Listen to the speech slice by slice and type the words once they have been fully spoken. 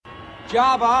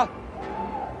Jabba,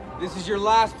 this is your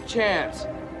last chance.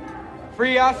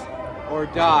 Free us or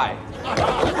die.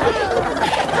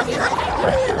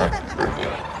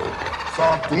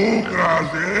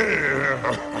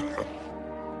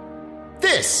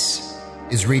 This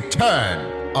is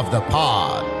Return of the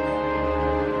Pod.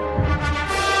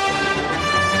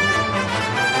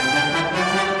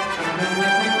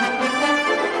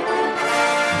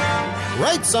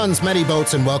 Right, sons, many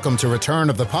boats, and welcome to Return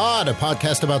of the Pod, a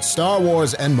podcast about Star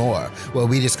Wars and more, where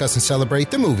we discuss and celebrate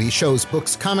the movies, shows,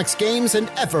 books, comics, games, and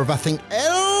everything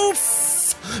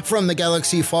else from the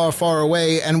galaxy far, far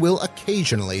away, and will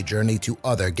occasionally journey to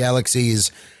other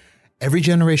galaxies. Every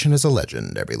generation is a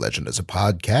legend, every legend is a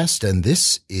podcast, and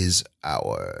this is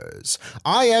ours.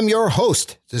 I am your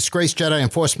host, disgraced Jedi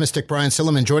and Force Mystic Brian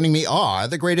Silliman. Joining me are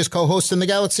the greatest co-hosts in the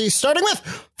galaxy, starting with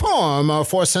former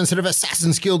Force-sensitive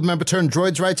Assassin's Guild member turned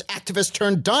droids rights activist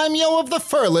turned daimyo of the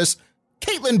Furless,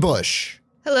 Caitlin Bush.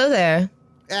 Hello there.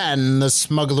 And the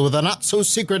smuggler with a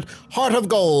not-so-secret heart of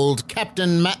gold,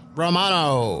 Captain Matt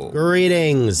Romano.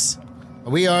 Greetings.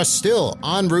 We are still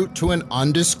en route to an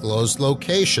undisclosed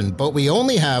location, but we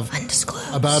only have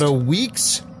about a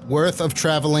week's worth of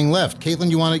traveling left. Caitlin,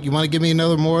 you want to give me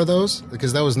another more of those?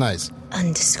 Because that was nice.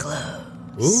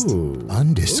 Undisclosed. Ooh.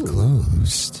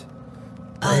 Undisclosed.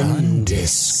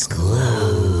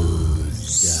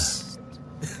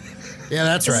 Yeah,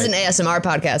 that's right. This is an ASMR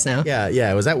podcast now.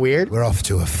 Yeah. Was that weird? We're off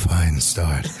to a fine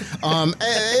start. And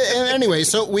anyway,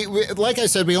 so we like I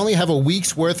said, we only have a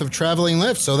week's worth of traveling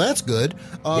left, so that's good.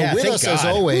 Yeah, with thank us God. as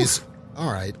always.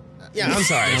 All right. Yeah, I'm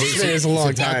sorry. It's a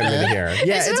long time in here.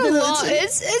 Yeah, It's been a long.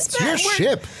 It's Your been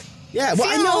ship. Yeah, well,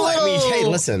 I Feeling know. a I mean, hey,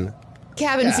 little- listen.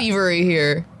 cabin Yeah. fevery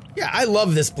here. Yeah, I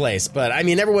love this place, but I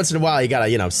mean, every once in a while, you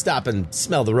gotta, stop and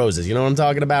smell the roses. You know what I'm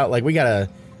talking about? Like, we gotta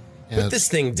put this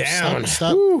thing down.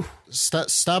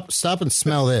 Stop and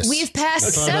smell this. We've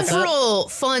passed Thought about several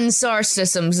fun star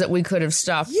systems that we could have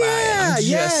stopped by.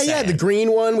 Yeah. saying. The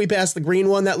green one. We passed the green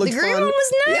one. That looked The green fun. one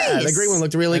was Yeah, the nice. green one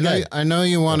looked really good. I know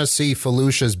you want to see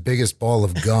Felucia's biggest ball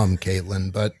of gum,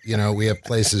 Caitlin, but, we have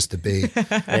places to be.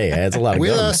 Hey, it's a lot of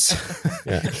With gum. us,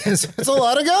 it's a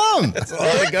lot of gum. It's a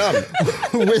lot of gum.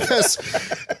 With us,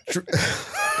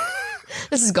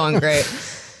 This is going great.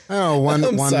 one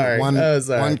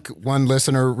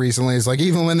listener recently is like,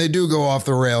 even when they do go off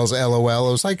the rails, LOL. I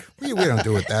was like, we don't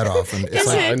do it that often. It's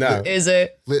like no. Is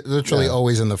it? literally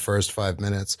always in the first 5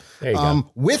 minutes. There you go.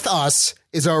 With us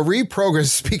is our reprogrammed,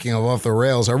 speaking of off the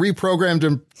rails, our reprogrammed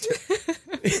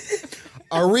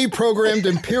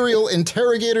Imperial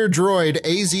Interrogator Droid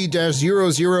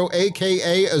AZ-00,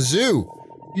 aka Azu.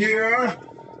 Yeah.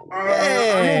 I'm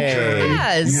Hey. okay.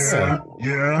 Yes.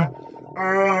 Yeah.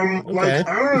 Like,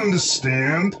 I don't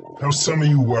understand how some of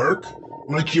you work.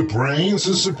 Like, your brains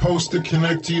are supposed to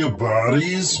connect to your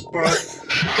bodies, but like,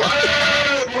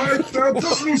 that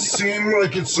doesn't seem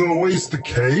like it's always the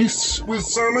case with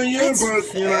some of you, but,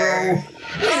 Wait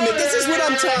a minute, this is what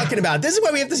I'm talking about. This is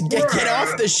why we have to get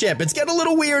off the ship. It's getting a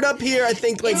little weird up here. I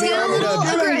think, like, It's we getting all a need little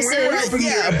a aggressive.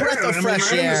 Yeah, a breath of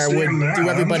fresh air would do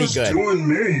everybody I'm just good. doing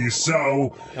me,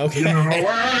 so, Okay.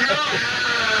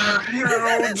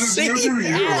 just See? you do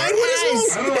you. What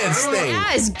is wrong with this thing?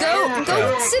 Guys,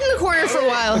 go sit in the corner for a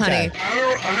while, honey.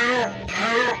 I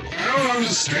don't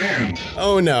understand.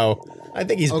 Oh, no. I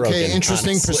think he's broken. Okay,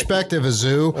 interesting honestly. perspective,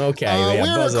 Azu. Okay, yeah,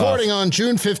 we're buzz recording on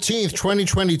June 15th,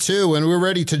 2022, and we're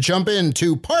ready to jump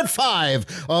into part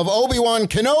 5 of Obi-Wan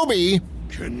Kenobi.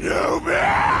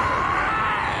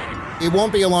 It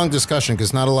won't be a long discussion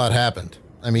because not a lot happened.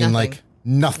 I mean, Nothing.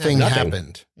 nothing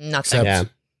happened. Nothing.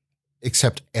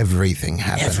 Except everything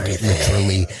happened.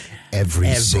 Literally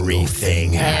every single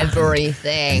thing happened.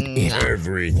 Everything.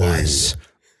 It was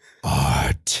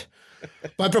art.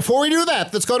 But before we do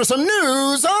that, let's go to some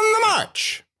news on the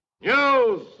march.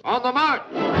 News on the march.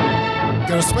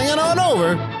 Gonna swing it on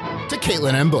over to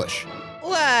Caitlin M. Bush.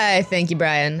 Why, thank you,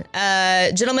 Brian.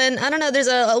 Gentlemen, I don't know, there's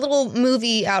a little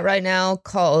movie out right now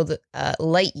called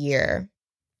Lightyear,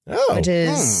 Oh. which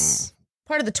is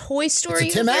part of the Toy Story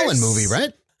It's a Tim Allen movie,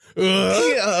 right?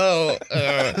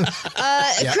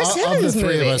 Chris of Evans the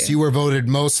three movie. of us, you were voted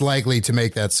most likely to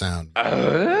make that sound.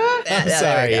 I'm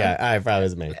sorry. Yeah, I probably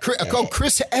was me.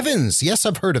 Chris Evans. Yes,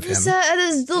 I've heard of him.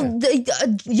 There's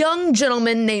a young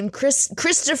gentleman named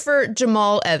Christopher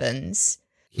Jamal Evans.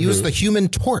 He was the Human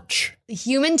Torch. The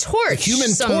Human Torch. The Human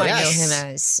some Torch. might know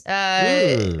Yes. him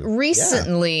as.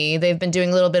 Recently, they've been doing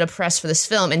a little bit of press for this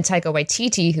film, and Taika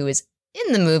Waititi, who is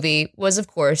in the movie, was, of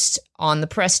course, on the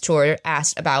press tour,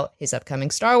 asked about his upcoming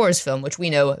Star Wars film, which we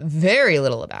know very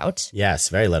little about. Yes,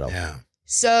 very little. Yeah.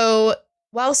 So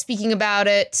while speaking about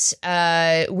it,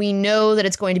 we know that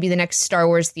it's going to be the next Star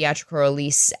Wars theatrical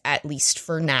release, at least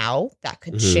for now. That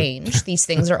could change. These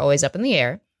things are always up in the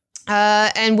air.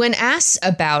 And when asked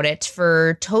about it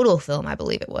for Total Film, I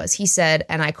believe it was, he said,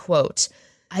 and I quote,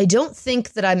 "I don't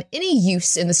think that I'm any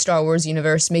use in the Star Wars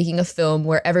universe making a film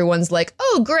where everyone's like,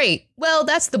 oh, great. Well,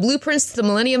 that's the blueprints to the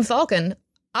Millennium Falcon.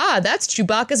 Ah, that's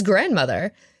Chewbacca's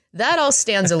grandmother. That all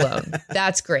stands alone.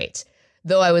 That's great.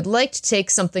 Though I would like to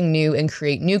take something new and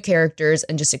create new characters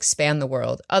and just expand the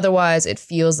world. Otherwise, it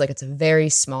feels like it's a very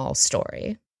small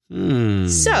story." So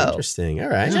interesting. All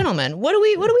right, gentlemen, what do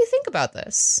we think about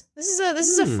this? This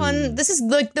is a fun. This is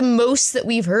like the most that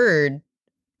we've heard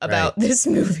about this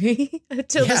movie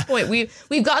until this point.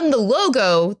 We've gotten the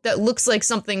logo that looks like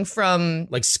something from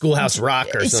like Schoolhouse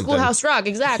Rock or something. Schoolhouse Rock,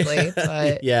 exactly.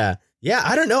 But yeah.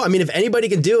 I don't know. I mean, if anybody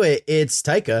can do it, it's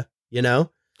Taika. You know.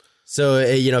 So,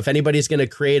 if anybody's going to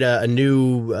create a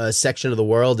new section of the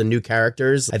world and new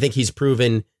characters, I think he's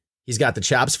proven he's got the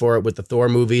chops for it with the Thor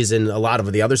movies and a lot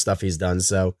of the other stuff he's done.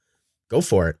 So go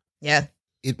for it. Yeah.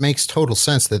 It makes total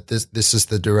sense that this is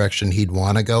the direction he'd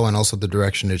want to go and also the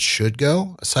direction it should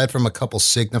go. Aside from a couple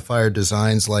signifier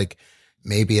designs like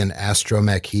maybe an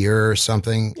astromech here or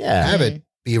something, have it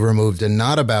be removed and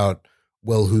not about,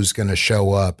 well, who's going to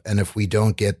show up? And if we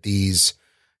don't get these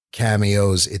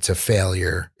cameos, it's a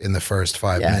failure in the first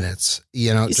 5 minutes.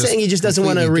 He's saying he just doesn't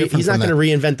want to. He's not going to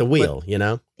reinvent the wheel.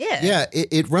 But, yeah.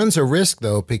 It runs a risk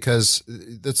though because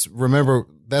that's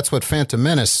what Phantom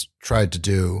Menace tried to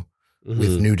do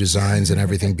with new designs and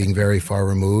everything being very far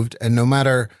removed. And no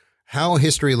matter how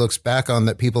history looks back on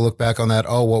that, people look back on that.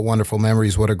 Oh, what wonderful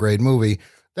memories! What a great movie!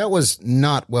 That was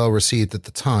not well received at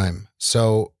the time.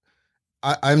 So.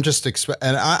 I'm just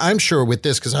and I'm sure with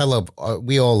this because I love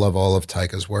we all love all of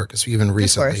Taika's work. Because even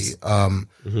recently,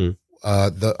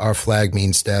 Our Flag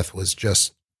Means Death was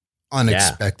just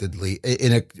unexpectedly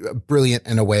brilliant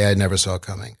in a way I never saw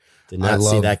coming. Did not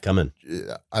see that coming.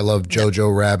 I love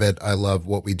Jojo Rabbit. I love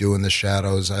What We Do in the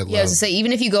Shadows. I was to say,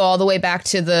 even if you go all the way back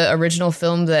to the original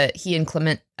film that he and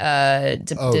Clement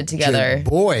did together.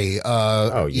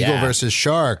 Eagle versus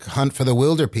Shark, Hunt for the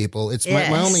Wilder People. It's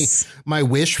my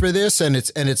wish for this, and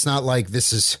it's not like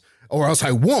this is, or else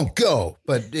I won't go.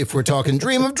 But if we're talking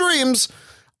Dream of Dreams,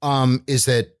 is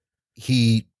that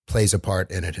he plays a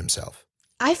part in it himself.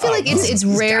 I feel like it's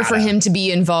rare for him to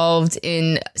be involved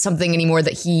in something anymore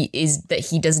that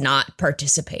he does not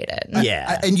participate in.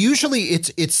 Yeah, and usually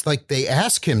it's like they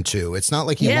ask him to. It's not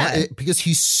like he wants because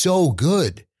he's so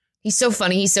good. He's so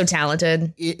funny. He's so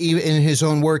talented. Even in his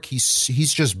own work,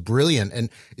 he's just brilliant. And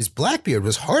his Blackbeard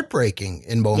was heartbreaking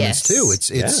in moments too.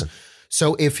 It's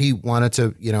so if he wanted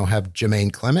to, have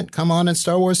Jermaine Clement come on in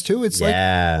Star Wars 2, it's like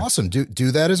awesome.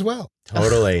 Do that as well.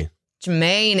 Totally.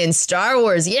 Jermaine in Star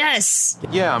Wars, yes.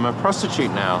 Yeah, I'm a prostitute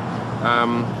now.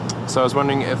 So I was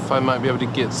wondering if I might be able to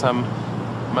get some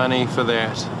money for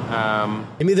that. I'm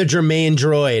either Jermaine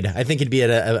droid. I think he'd be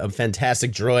a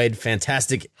fantastic droid,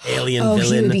 fantastic alien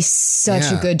villain. He would be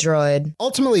such a good droid.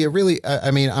 Ultimately, it really,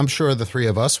 I'm sure the three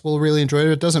of us will really enjoy it.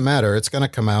 It doesn't matter. It's going to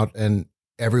come out and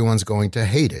everyone's going to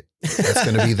hate it. That's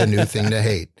going to be the new thing to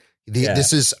hate.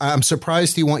 I'm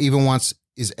surprised he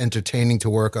is entertaining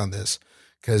to work on this.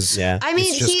 Because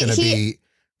it's just going to be,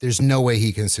 there's no way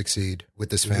he can succeed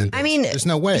with this fan base. There's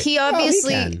no way. He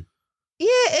obviously, and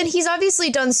he's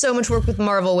obviously done so much work with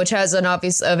Marvel, which has a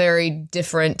very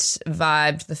different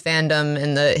vibe to the fandom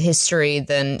and the history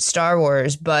than Star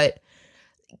Wars. But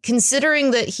considering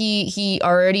that he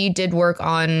already did work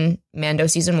on Mando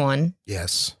season 1,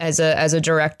 yes, as a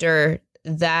director,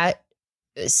 that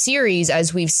series,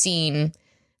 as we've seen,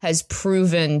 has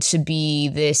proven to be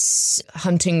this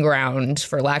hunting ground,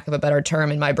 for lack of a better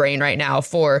term in my brain right now,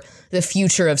 for the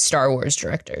future of Star Wars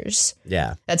directors.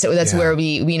 Yeah. That's where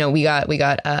we got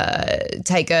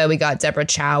Taika, we got Deborah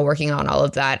Chow working on all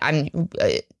of that.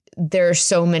 There are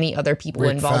so many other people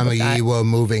involved with that. Famuyiwa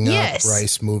moving up,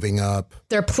 Rice moving up.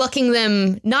 They're plucking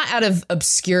them not out of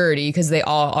obscurity because they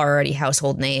all are already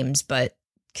household names, but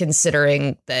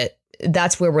considering that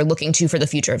that's where we're looking to for the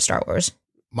future of Star Wars.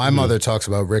 My mother talks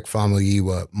about Rick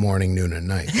Famuyiwa morning, noon, and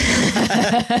night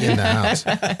in the house.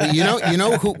 But you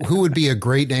know who would be a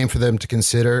great name for them to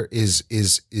consider is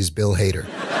Bill Hader.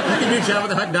 You can do Jabba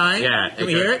the Hutt dying. Yeah. Can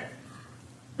we hear it?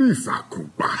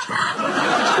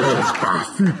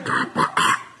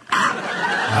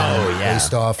 Oh yeah.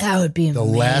 Based off that would be the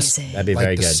amazing. That'd be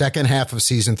very good. The second half of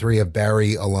season 3 of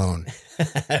Barry alone.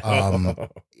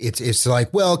 It's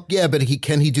like, well, yeah, but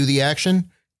can he do the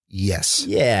action? Yes.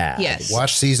 Yeah. Yes.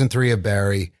 Watch season 3 of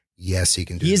Barry. Yes, he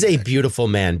can do. He's a beautiful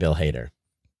man, Bill Hader.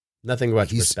 Nothing but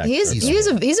respect. He's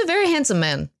a very handsome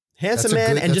man. Handsome That's a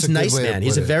man good- and that's just a good nice way to man.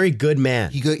 He's a put it. very good man.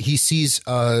 He sees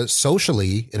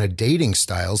socially in a dating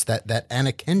styles that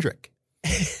Anna Kendrick.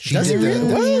 She Does he did the,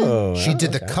 really? Whoa. she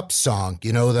did the Okay. cup song.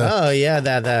 You know the. Oh yeah,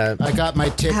 that. I got my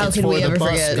tickets How could for we the ever bus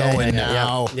forget? going Yeah.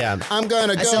 now. Yeah. I'm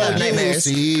gonna I still go. have You will nightmares.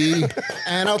 see,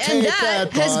 and I'll take And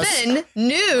that that has bus. been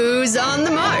News on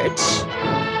the March.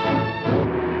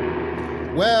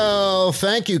 Well,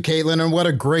 thank you, Caitlin, and what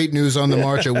a great news on the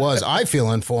march it was. I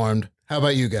feel informed. How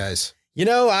about you guys? You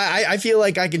know, I feel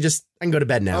like I can go to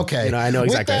bed now. Okay. You know, I know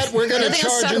exactly. With that, we're going to Nothing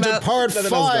else to charge talk into about. part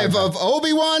Nothing else to 5 talk of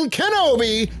Obi-Wan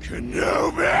Kenobi.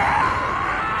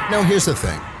 Now, here's the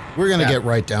thing. We're going to get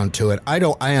right down to it. I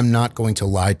am not going to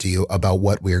lie to you about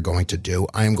what we are going to do.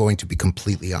 I am going to be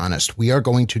completely honest. We are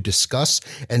going to discuss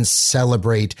and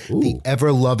celebrate the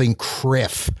ever-loving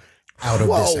Criff out of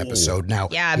this episode. Now,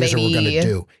 Yeah, here's what we're baby. going to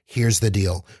do. Here's the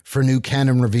deal. For new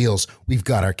canon reveals, we've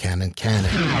got our canon.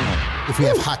 If we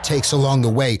have hot takes along the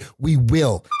way, we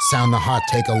will sound the hot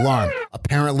take alarm.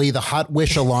 Apparently, the hot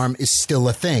wish alarm is still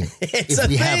a thing. It's If a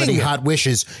we have any thing. hot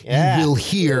wishes, Yeah. you will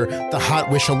hear the hot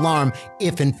wish alarm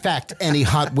if, in fact, any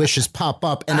hot wishes pop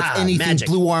up. And if anything magic.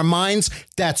 blew our minds,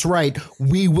 that's right,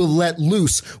 we will let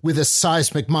loose with a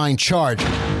seismic mind charge.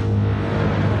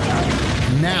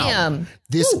 Now, Damn.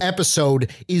 this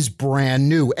episode is brand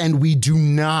new, and we do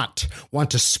not want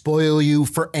to spoil you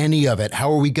for any of it.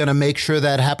 How are we going to make sure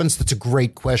that happens? That's a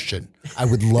great question. I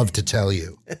would love to tell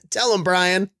you. Tell him,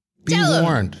 Brian. Be Tell 'em.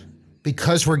 warned.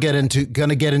 Because we're going to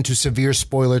get into severe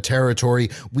spoiler territory,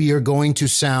 we are going to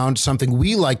sound something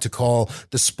we like to call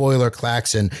the spoiler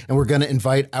klaxon, and we're going to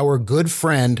invite our good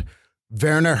friend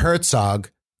Werner Herzog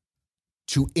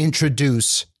to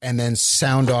introduce and then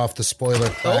sound off the spoiler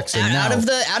klaxon. Out of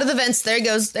the vents. There he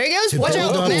goes. There he goes. To Watch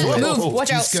build out, up man. to it, Move.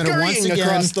 Watch out. He's going to once Scurrying again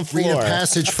across the read a floor.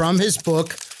 passage from his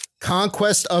book,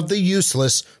 Conquest of the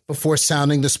Useless, before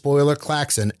sounding the spoiler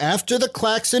klaxon. After the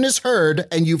klaxon is heard,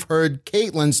 and you've heard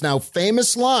Caitlin's now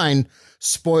famous line,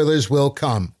 spoilers will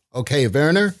come. Okay,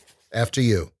 Werner, after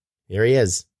you. Here he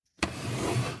is.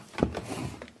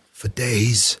 For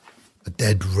days, a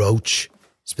dead roach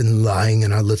has been lying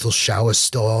in our little shower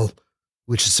stall,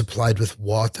 which is supplied with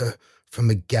water from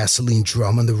a gasoline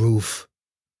drum on the roof.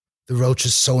 The roach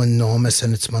is so enormous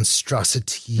in its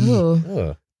monstrosity Ooh.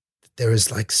 Oh. there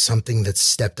is like something that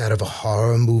stepped out of a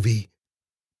horror movie.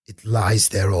 It lies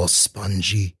there all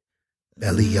spongy,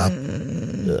 belly up,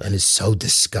 and is so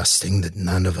disgusting that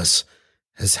none of us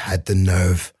has had the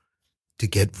nerve to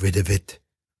get rid of it.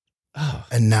 Oh.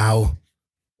 And now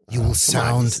you will Come on.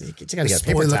 sound You gotta the get a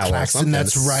paper spoiler towel or klaxon. something.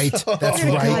 That's right. That's Oh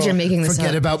my right. God, you're making this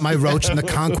Forget up. about my roach and the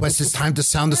conquest. It's time to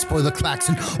sound the spoiler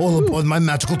klaxon. All aboard my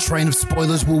magical train of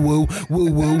spoilers. Woo woo,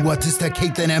 woo woo. What is that,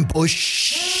 Caitlin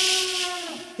Ambush?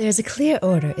 There's a clear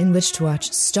order in which to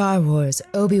watch Star Wars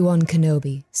Obi-Wan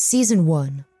Kenobi, Season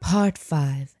 1, Part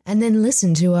 5, and then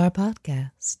listen to our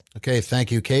podcast. Okay,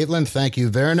 thank you, Caitlin. Thank you,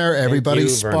 Werner. Everybody you,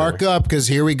 spark Werner. up, because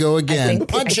here we go again.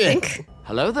 Punch it.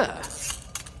 Hello there.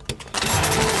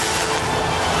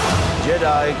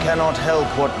 Jedi cannot help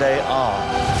what they are.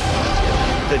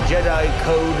 The Jedi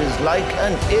code is like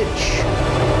an itch.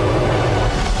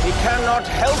 He cannot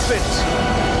help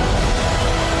it.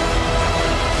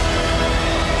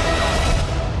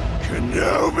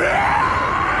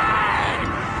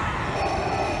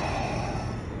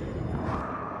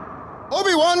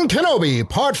 Obi-Wan Kenobi,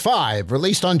 Part 5,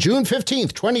 released on June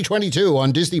 15th, 2022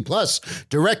 on Disney+,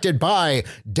 directed by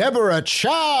Deborah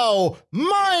Chow.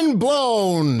 Mind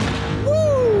blown!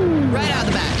 Right out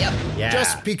the bat, yep. Yeah.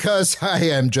 Just because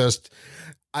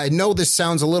I know this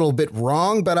sounds a little bit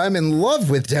wrong, but I'm in love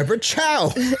with Deborah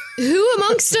Chow. Who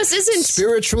amongst us isn't?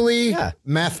 Spiritually, Yeah.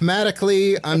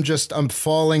 mathematically, I'm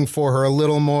falling for her a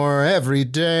little more every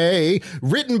day.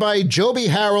 Written by Joby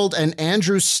Harold and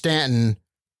Andrew Stanton.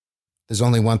 There's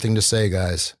only one thing to say,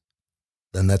 guys.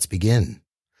 Then let's begin.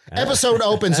 Episode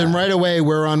opens, and right away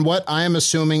we're on what I am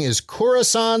assuming is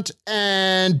Coruscant,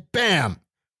 and bam!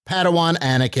 Padawan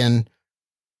Anakin,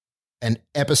 and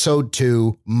Episode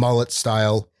 2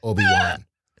 mullet-style Obi-Wan.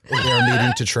 They're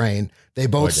meeting to train. They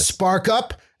both Gorgeous. spark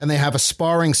up, and they have a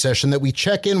sparring session that we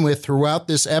check in with throughout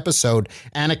this episode.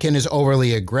 Anakin is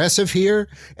overly aggressive here,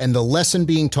 and the lesson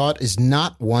being taught is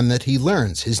not one that he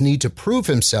learns. His need to prove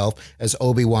himself, as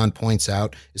Obi-Wan points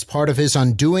out, is part of his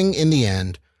undoing in the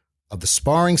end of the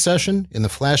sparring session in the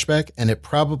flashback, and it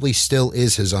probably still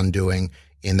is his undoing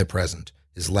in the present.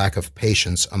 His lack of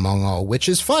patience among all, which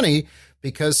is funny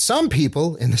because some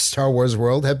people in the Star Wars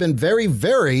world have been very,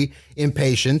 very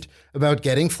impatient about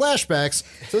getting flashbacks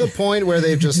to the point where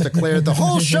they've just declared the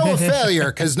whole show a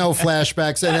failure because no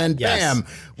flashbacks. And then, Yes. bam,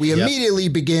 we immediately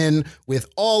begin with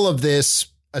all of this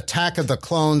Attack of the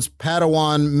Clones,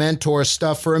 Padawan, mentor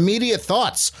stuff for immediate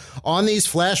thoughts on these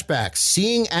flashbacks.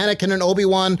 Seeing Anakin and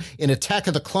Obi-Wan in Attack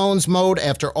of the Clones mode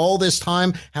after all this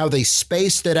time, how they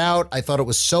spaced it out. I thought it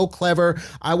was so clever.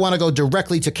 I want to go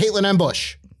directly to Caitlin M.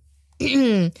 Bush.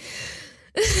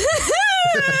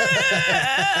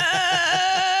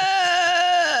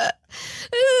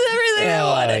 I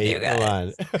wanted, you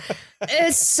guys.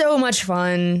 It's so much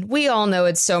fun. We all know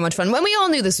it's so much fun. When we all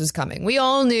knew this was coming. We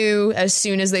all knew as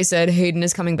soon as they said Hayden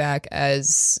is coming back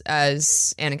as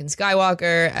Anakin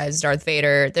Skywalker, as Darth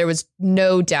Vader, there was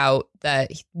no doubt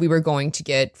that we were going to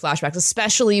get flashbacks,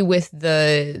 especially with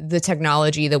the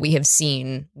technology that we have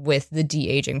seen with the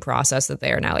de-aging process that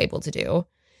they are now able to do.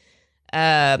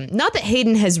 Not that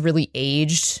Hayden has really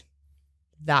aged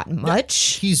that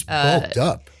much. He's bulked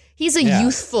up. He's a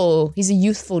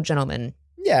youthful gentleman.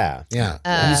 Yeah.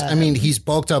 He's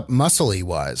bulked up muscly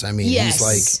wise. I mean,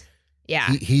 yes.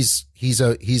 he's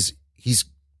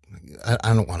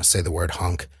I don't want to say the word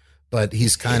hunk, but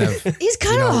he's kind of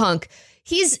a hunk.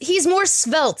 He's more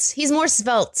svelte.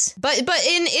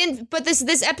 But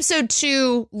this episode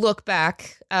 2 look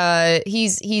back,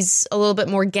 he's a little bit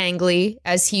more gangly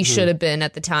as he should have been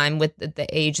at the time with the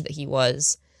age that he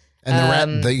was.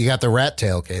 And you got the rat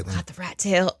tail, Caitlin. Got the rat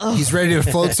tail. Oh. He's ready to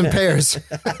float some pears.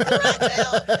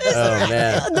 Oh,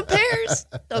 man. The pears.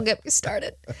 Don't get me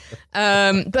started.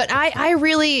 But I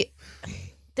really,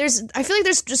 I feel like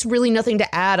there's just really nothing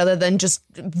to add other than just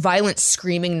violent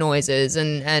screaming noises.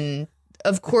 And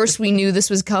of course we knew this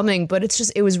was coming, but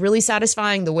it was really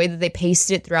satisfying. The way that they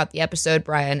paced it throughout the episode,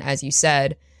 Brian, as you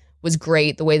said, was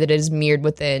great. The way that it is mirrored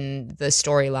within the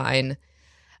storyline.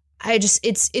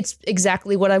 It's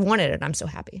exactly what I wanted, and I'm so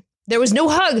happy. There was no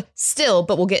hug still,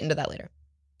 but we'll get into that later.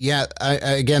 Yeah,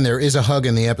 again, there is a hug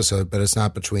in the episode, but it's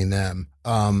not between them.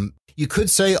 You could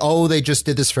say, oh, they just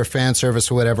did this for fan service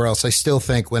or whatever else. I still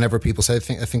think whenever people say, I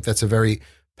think that's a very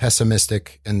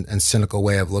pessimistic and cynical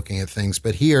way of looking at things.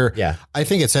 But here, I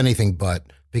think it's anything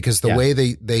but, because the way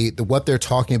what they're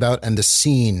talking about and the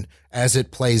scene as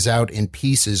it plays out in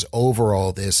pieces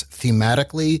overall, this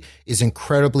thematically is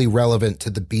incredibly relevant to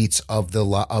the beats of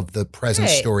the present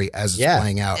story as it's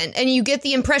playing out. And you get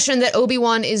the impression that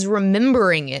Obi-Wan is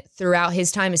remembering it throughout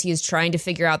his time as he is trying to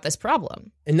figure out this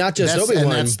problem. And not just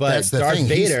Obi-Wan, but Darth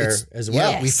Vader as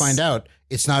well. Yeah, we find out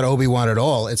it's not Obi-Wan at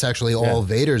all. It's actually all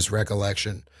Vader's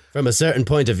recollection. From a certain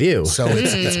point of view. So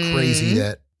it's crazy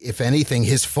that, if anything,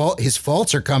 his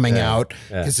faults are coming out,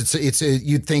 because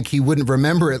you'd think he wouldn't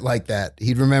remember it like that.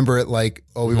 He'd remember it like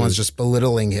Obi-Wan's just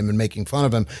belittling him and making fun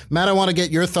of him. Matt, I want to get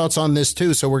your thoughts on this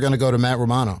too, so we're going to go to Matt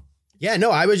Romano. Yeah,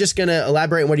 no, I was just going to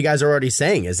elaborate on what you guys are already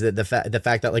saying, is that the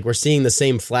fact that like we're seeing the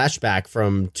same flashback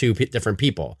from two different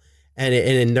people,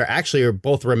 and they're actually are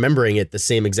both remembering it the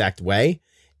same exact way.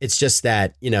 It's just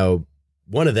that,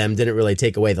 one of them didn't really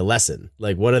take away the lesson.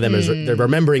 Like one of them they're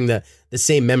remembering the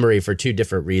same memory for two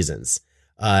different reasons.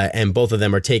 And both of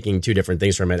them are taking two different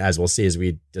things from it, as we'll see as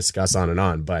we discuss on and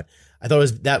on. But I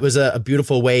thought that was a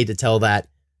beautiful way to tell that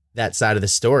side of the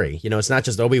story. It's not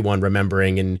just Obi-Wan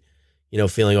remembering and,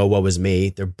 feeling, oh, what was me?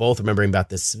 They're both remembering about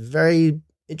this very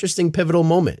interesting pivotal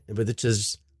moment, which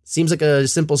seems like a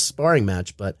simple sparring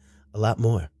match, but a lot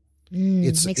more.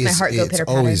 Makes my heart go pitter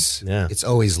patter. It's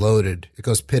always loaded. It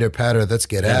goes pitter patter. Let's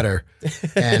get at her.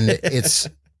 And it's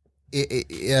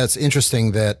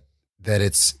interesting that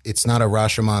it's not a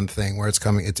Rashomon thing where it's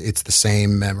coming. It's the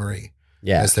same memory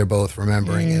as they're both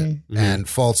remembering it, and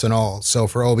faults and all. So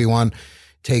for Obi-Wan,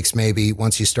 takes maybe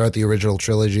once you start the original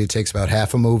trilogy, it takes about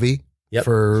half a movie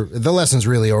for the lessons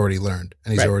really already learned,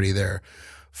 and he's already there.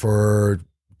 For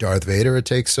Darth Vader, it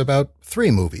takes about 3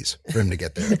 movies for him to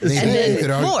get there. And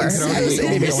then more. I'd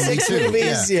say 6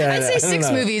 movies. Yeah, I'd say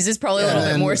 6 movies is probably a little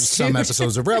bit more. Some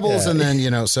episodes of Rebels, and then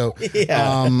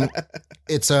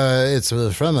it's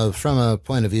from a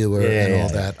point of view and all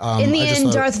that. In the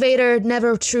end, Darth Vader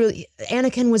never truly.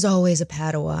 Anakin was always a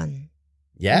Padawan.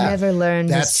 Yeah, never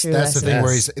learned his true That's the thing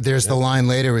where there's the line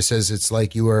later where it says it's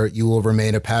like you will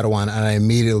remain a Padawan, and I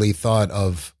immediately thought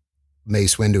of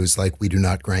Mace Windu is like, we do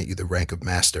not grant you the rank of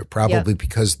master, probably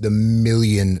because the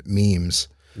million memes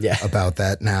about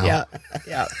that now.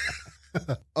 Yeah.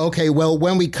 Okay, well,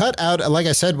 when we cut out, like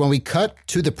I said, when we cut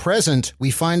to the present,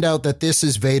 we find out that this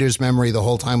is Vader's memory the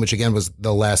whole time, which again was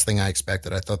the last thing I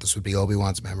expected. I thought this would be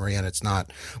Obi-Wan's memory, and it's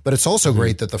not. But it's also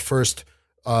great that the first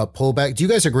pullback. Do you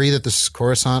guys agree that this is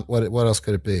Coruscant? What else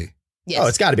could it be? Yes. Oh,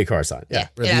 it's got to be Coruscant. Yeah,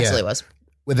 it absolutely was.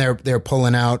 When they're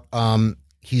pulling out,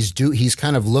 he's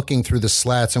kind of looking through the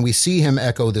slats, and we see him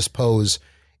echo this pose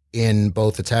in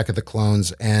both Attack of the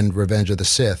Clones and Revenge of the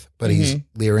Sith, but he's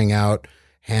leering out,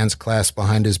 hands clasped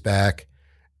behind his back,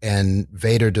 And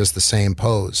Vader does the same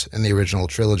pose in the original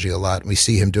trilogy a lot. And we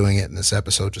see him doing it in this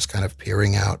episode, just kind of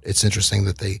peering out. It's interesting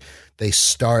that they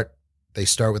start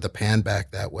with the pan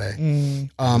back that way.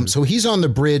 So he's on the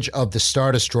bridge of the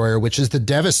Star Destroyer, which is the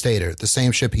Devastator, the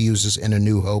same ship he uses in A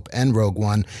New Hope and Rogue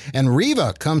One. And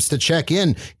Reva comes to check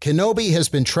in. Kenobi has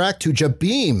been tracked to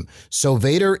Jabiim, so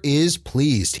Vader is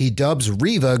pleased. He dubs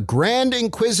Reva Grand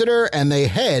Inquisitor, and they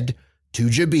head to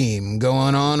Jabiim.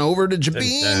 Going on over to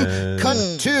Jabiim.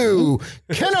 Cut to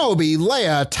Kenobi,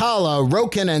 Leia, Tala,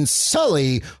 Roken, and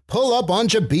Sully pull up on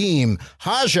Jabiim.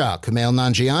 Haja, Kumail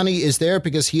Nanjiani, is there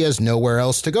because he has nowhere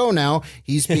else to go now.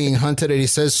 He's being hunted, and he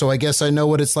says, so I guess I know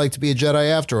what it's like to be a Jedi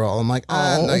after all. I'm like,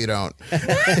 no, you don't.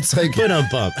 It's like,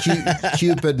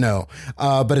 cute, but no.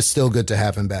 But it's still good to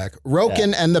have him back.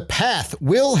 Roken and the Path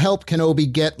will help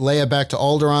Kenobi get Leia back to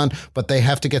Alderaan, but they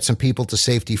have to get some people to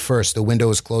safety first. The window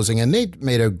is closing, and they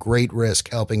made a great risk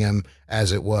helping him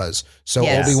as it was. So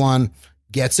Obi-Wan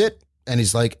gets it, and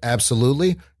he's like,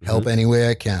 absolutely, help any way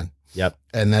I can. Yep.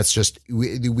 And that's just,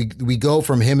 we go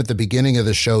from him at the beginning of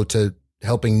the show to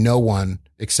helping no one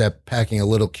except packing a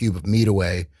little cube of meat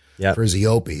away for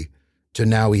Ziope, to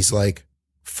now he's like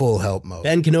full help mode.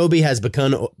 Ben Kenobi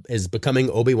is becoming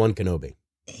Obi-Wan Kenobi.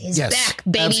 He's back,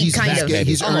 baby, he's kind back. of.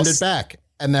 He's earned it back.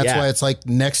 And that's why it's like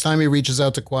next time he reaches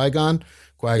out to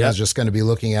Qui-Gon's just going to be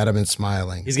looking at him and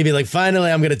smiling. He's going to be like,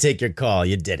 finally, I'm going to take your call.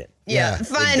 You did it. Yeah,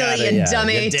 finally, you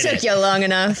dummy. Took you long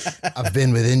enough. I've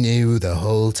been within you the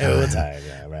whole time.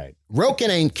 Yeah, right. Roken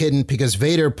ain't kidding because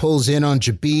Vader pulls in on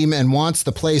Jabiim and wants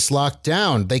the place locked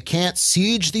down. They can't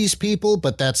siege these people,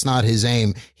 but that's not his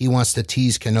aim. He wants to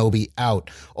tease Kenobi out.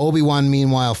 Obi-Wan,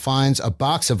 meanwhile, finds a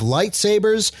box of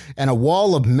lightsabers and a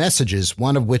wall of messages,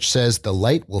 one of which says, the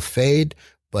light will fade,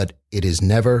 but it is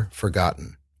never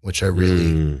forgotten, which I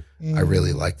really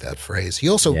like that phrase. He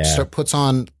also puts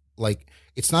on, like,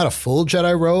 it's not a full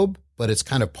Jedi robe, but it's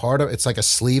kind of it's like a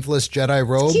sleeveless Jedi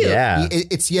robe. Cute. Yeah.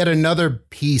 It's yet another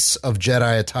piece of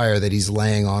Jedi attire that he's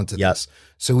laying onto this.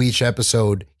 So each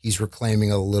episode, he's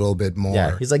reclaiming a little bit more.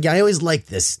 Yeah, he's like, I always liked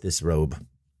this robe.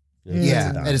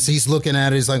 Yeah, and he's looking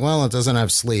at it. He's like, well, it doesn't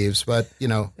have sleeves, but,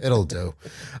 it'll do.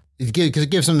 It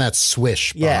gives him that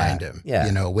swish behind him,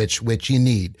 which you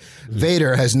need.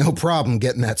 Vader has no problem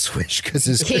getting that swish because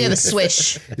his king of the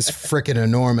swish is freaking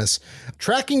enormous.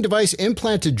 Tracking device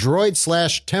implanted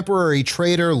droid / temporary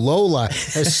traitor Lola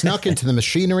has snuck into the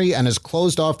machinery and has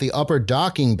closed off the upper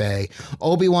docking bay.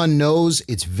 Obi-Wan knows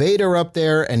it's Vader up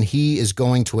there and he is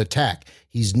going to attack.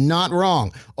 He's not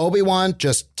wrong. Obi-Wan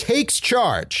just takes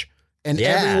charge. And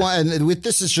everyone, with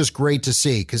this is just great to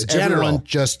see because everyone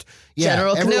just,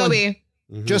 General Kenobi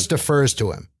just defers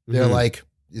to him. They're like,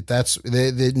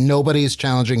 nobody is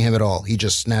challenging him at all. He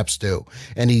just snaps to,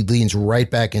 and he leans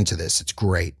right back into this. It's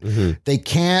great. They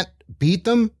can't beat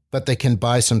them, but they can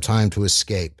buy some time to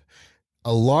escape.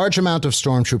 A large amount of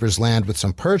stormtroopers land with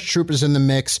some purge troopers in the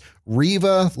mix.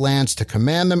 Reva lands to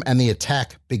command them, and the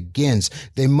attack begins.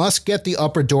 They must get the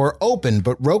upper door open,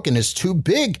 but Roken is too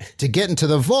big to get into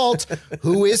the vault.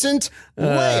 Who isn't?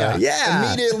 Leia.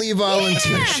 Immediately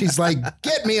volunteers. She's like,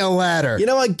 get me a ladder. You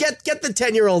know what? Get the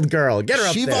 10-year-old girl. Get her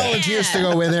up there. She there. volunteers to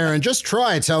go in there and just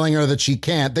try telling her that she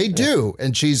can't. They do.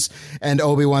 And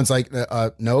Obi-Wan's like,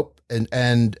 nope.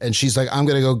 And she's like, I'm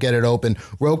going to go get it open.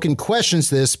 Roken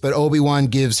questions this, but Obi-Wan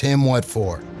gives him what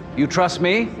for. You trust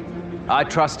me? I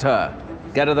trust her.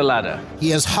 Get her the ladder.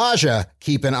 He has Haja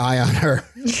keep an eye on her.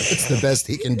 It's the best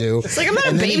he can do. It's like, I'm not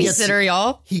a babysitter,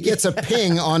 y'all. He gets a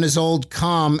ping on his old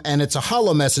comm, and it's a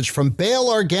holo message from Bail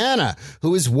Organa,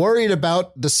 who is worried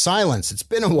about the silence. It's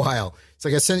been a while. It's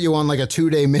like I sent you on like a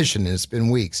 2-day mission, and it's been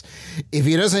weeks. If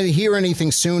he doesn't hear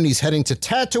anything soon, he's heading to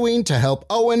Tatooine to help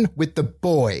Owen with the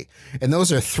boy. And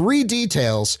those are 3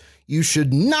 details you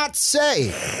should not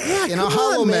say in a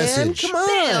holo message. Come on.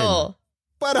 Bill.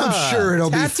 But I'm sure it'll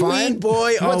be fine.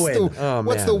 Boy Owen.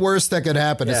 What's the worst that could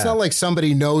happen? Yeah. It's not like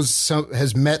somebody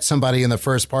has met somebody in the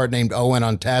first part named Owen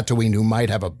on Tatooine who might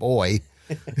have a boy.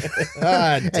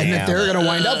 And if they're going to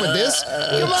wind up with this,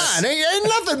 come on, ain't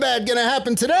nothing bad going to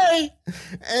happen today.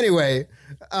 Anyway,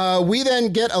 we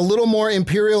then get a little more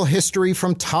Imperial history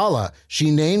from Tala.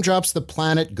 She name drops the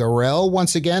planet Garel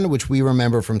once again, which we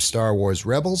remember from Star Wars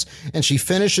Rebels, and she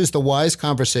finishes the wise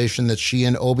conversation that she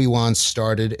and Obi-Wan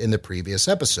started in the previous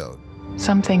episode.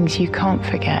 Some things you can't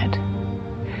forget,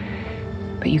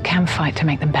 but you can fight to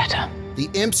make them better. The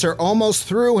imps are almost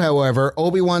through, however.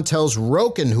 Obi-Wan tells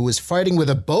Roken, who is fighting with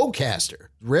a bowcaster.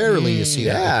 Rarely you see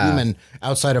a human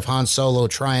outside of Han Solo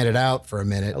trying it out for a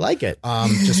minute. I like it.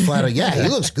 Just flat out, he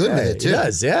looks good with it, too. He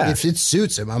does, yeah. If it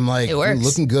suits him, I'm like, it works.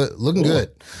 Looking good.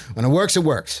 When it works, it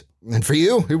works. And for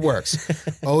you, it works.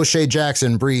 O'Shea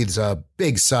Jackson breathes a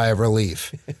big sigh of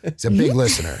relief. He's a big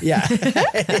listener. Yeah.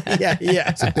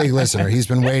 yeah. He's a big listener. He's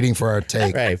been waiting for our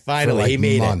take. Right. Finally, for like he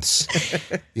made months.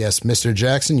 Yes, Mr.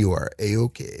 Jackson, you are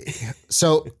A-okay.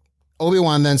 So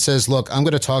Obi-Wan then says, look, I'm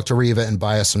going to talk to Reva and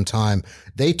buy us some time.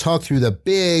 They talk through the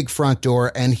big front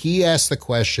door, and he asks the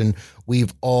question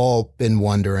we've all been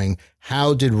wondering.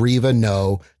 How did Reva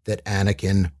know that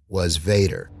Anakin was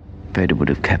Vader? Vader would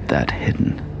have kept that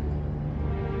hidden.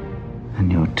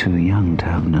 And you're too young to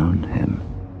have known him.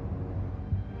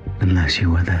 Unless you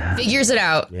were there. Figures it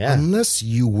out. Yeah. Unless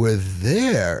you were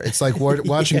there. It's like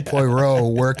watching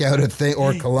Poirot work out a thing,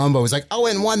 or Columbo. It's like, oh,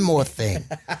 and one more thing.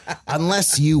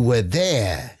 Unless you were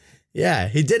there. Yeah,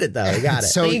 he did it, though. He got it.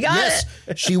 So, He got yes,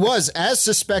 she was, as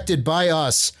suspected by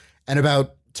us, and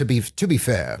about, to be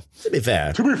fair. To be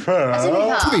fair. To be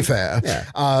fair.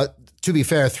 Yeah. To be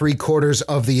fair, 3/4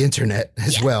 of the internet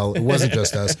as well. It wasn't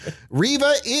just us.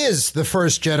 Reva is the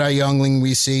first Jedi youngling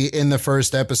we see in the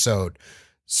first episode.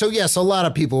 So yes, a lot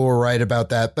of people were right about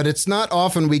that, but it's not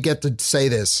often we get to say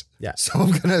this. Yeah. So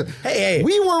I'm gonna. Hey,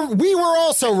 we were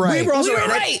also right. We were also We were right.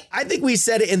 right. I think we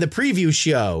said it in the preview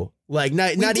show. Like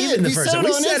not did. even the We first said time.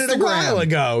 it We on said it a Instagram. while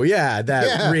ago. Yeah,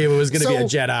 that Reva was going to be a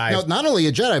Jedi. No, not only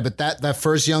a Jedi, but that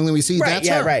first youngling we see. right. That's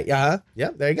Yeah. her. Right. Uh-huh. Yeah.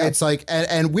 There you go. It's like,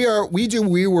 and we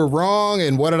were wrong,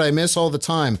 and what did I miss all the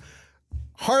time?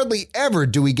 Hardly ever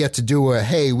do we get to do a,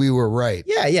 hey, we were right.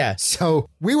 yeah. Yeah. So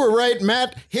we were right.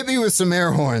 Matt, hit me with some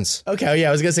air horns. Okay. Yeah.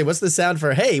 I was going to say, what's the sound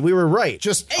for? Hey, we were right.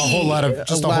 Just a whole lot of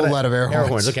air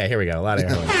horns. Okay. Here we go. A lot of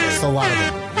air horns. Just a lot of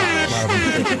them.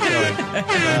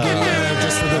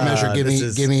 Just for good measure,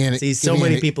 give me an. See, so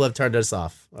many people have turned us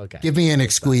off. Okay. Give me an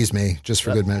excuse me, just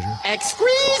for good measure.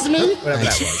 Excuse me. Whatever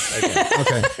that was.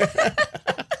 Okay. Okay.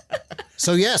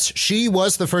 So yes, she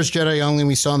was the first Jedi youngling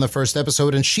we saw in the first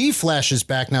episode, and she flashes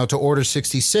back now to Order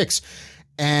 66.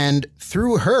 And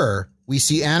through her, we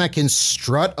see Anakin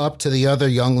strut up to the other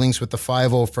younglings with the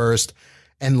 501st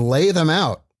and lay them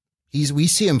out. We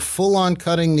see him full on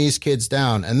cutting these kids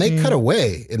down, and they cut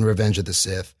away in Revenge of the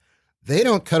Sith. They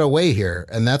don't cut away here,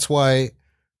 and that's why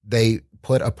they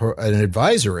put an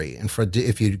advisory in front.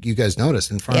 If you guys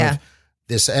noticed, in front of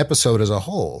this episode as a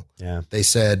whole, they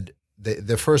said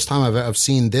the first time I've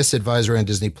seen this advisory on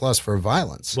Disney Plus for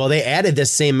violence. Well, they added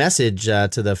this same message to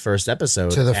the first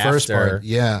episode. To the first part,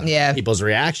 Yeah. People's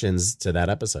reactions to that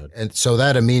episode. And so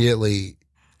that immediately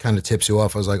kind of tips you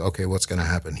off. I was like, okay, what's going to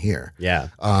happen here? Yeah.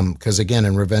 Because again,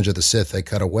 in Revenge of the Sith, they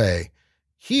cut away.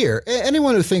 Here,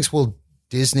 anyone who thinks, well,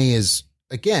 Disney is,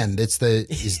 again,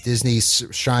 is Disney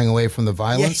shying away from the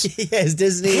violence? Yeah, is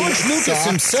Disney. George Lucas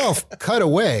himself cut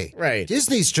away. Right.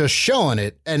 Disney's just showing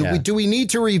it. And do we need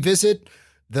to revisit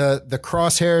the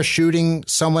crosshair shooting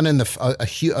someone in a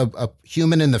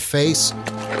human in the face?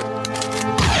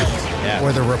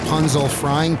 Or the Rapunzel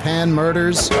frying pan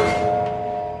murders?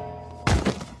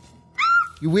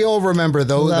 We all remember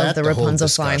though Love the whole Rapunzel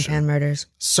frying discussion. pan murders.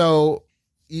 So,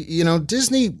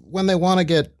 Disney, when they want to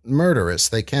get murderous,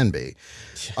 they can be.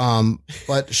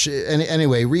 But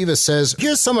anyway, Reva says,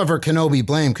 here's some of her Kenobi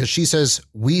blame, because she says,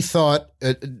 we thought,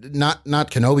 not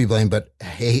Kenobi blame, but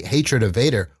hatred of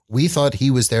Vader. We thought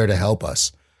he was there to help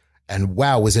us. And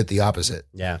wow, was it the opposite.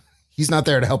 Yeah. He's not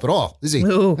there to help at all, is he?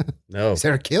 No. No. He's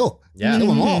there to kill. Yeah. Kill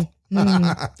them all.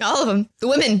 All of them. The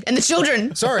women and the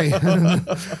children. Sorry.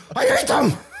 I hate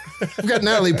them. I've got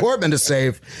Natalie Portman to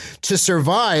save. To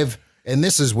survive, and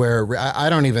this is where I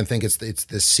don't even think it's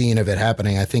the scene of it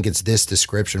happening. I think it's this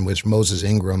description, which Moses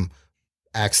Ingram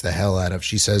acts the hell out of.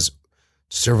 She says,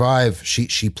 to survive,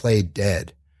 she played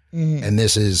dead. Mm-hmm. And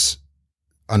this is,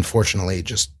 unfortunately,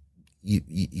 just,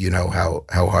 you know how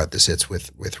hard this hits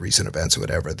with recent events or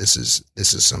whatever. This is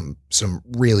some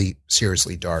really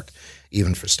seriously dark,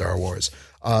 even for Star Wars.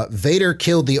 Vader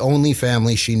killed the only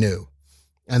family she knew.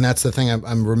 And that's the thing.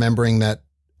 I'm remembering that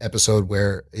episode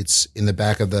where it's in the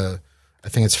back of I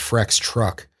think it's Freck's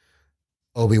truck.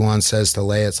 Obi-Wan says to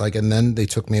Leia, it's like, and then they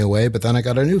took me away, but then I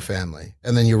got a new family.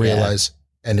 And then you realize,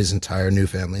 and his entire new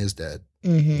family is dead.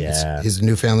 Mm-hmm. Yeah. It's his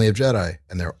new family of Jedi,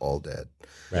 and they're all dead.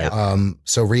 Right.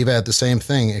 So Reva had the same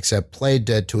thing, except played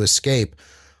dead to escape.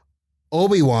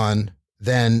 Obi-Wan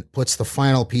then puts the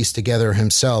final piece together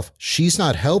himself. She's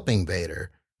not helping Vader.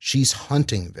 She's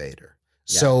hunting Vader.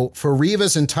 Yeah. So for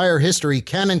Reva's entire history,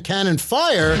 cannon,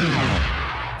 fire.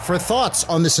 For thoughts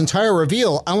on this entire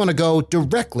reveal, I want to go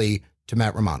directly to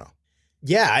Matt Romano.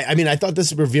 Yeah, I mean, I thought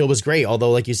this reveal was great.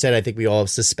 Although, like you said, I think we all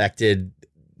suspected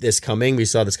this coming. We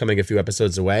saw this coming a few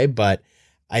episodes away, but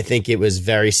I think it was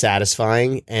very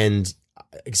satisfying and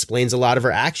explains a lot of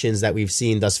her actions that we've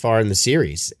seen thus far in the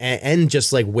series, and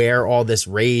just like where all this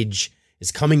rage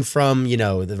is coming from, you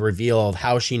know, the reveal of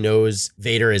how she knows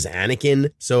Vader is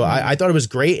Anakin. So I thought it was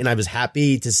great, and I was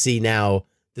happy to see now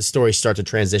the story start to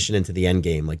transition into the end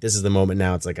game. Like, this is the moment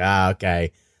now. It's like,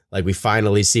 okay. Like, we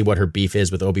finally see what her beef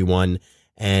is with Obi-Wan,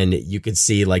 and you could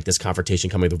see, like, this confrontation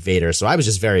coming with Vader. So I was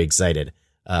just very excited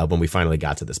when we finally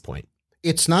got to this point.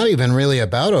 It's not even really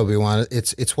about Obi-Wan.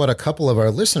 It's what a couple of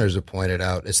our listeners have pointed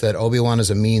out. It's that Obi-Wan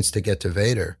is a means to get to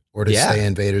Vader or to stay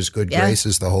in Vader's good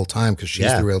graces the whole time because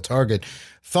she's the real target.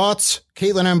 Thoughts,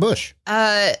 Caitlin and Bush?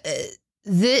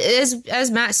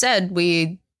 As Matt said,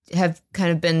 we have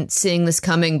kind of been seeing this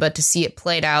coming, but to see it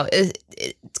played out,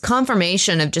 it's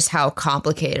confirmation of just how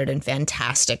complicated and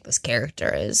fantastic this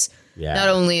character is. Yeah. Not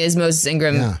only is Moses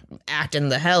Ingram acting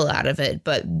the hell out of it,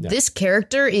 but this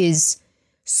character is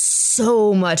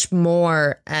so much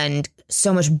more and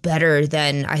so much better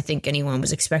than I think anyone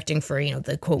was expecting for, you know,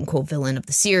 the quote unquote villain of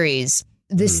the series.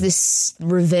 This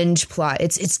revenge plot,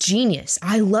 it's genius.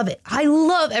 I love it. I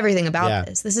love everything about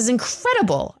this. This is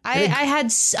incredible.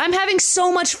 I'm having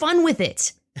so much fun with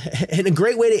it. And a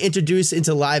great way to introduce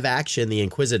into live action the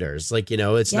Inquisitors. Like, you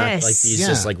know, it's not like these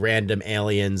just like random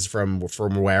aliens from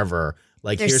wherever.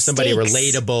 Like, here's somebody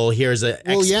relatable. Here's a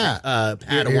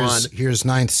Padawan. Here's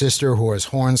Ninth Sister who has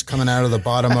horns coming out of the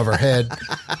bottom of her head.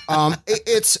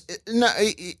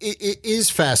 It is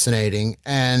fascinating,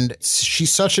 and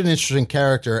she's such an interesting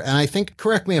character. And I think,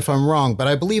 correct me if I'm wrong, but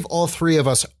I believe all three of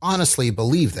us honestly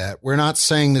believe that. We're not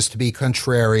saying this to be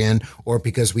contrarian or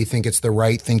because we think it's the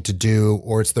right thing to do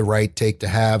or it's the right take to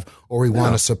have or we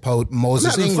want to support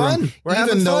Moses Ingram. We're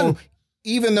having fun.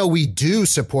 Even though we do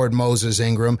support Moses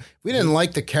Ingram, we didn't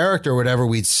like the character or whatever,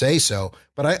 we'd say so.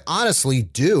 But I honestly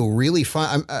do really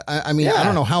find, I mean, I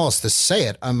don't know how else to say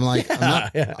it. I'm like,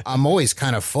 I'm always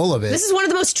kind of full of it. This is one of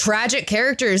the most tragic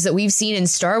characters that we've seen in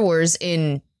Star Wars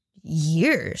in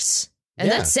years.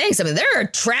 And that's saying something. There are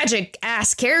tragic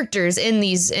ass characters in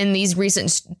these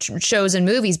recent shows and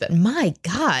movies, but my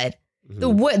God, the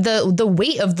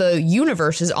weight of the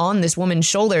universe is on this woman's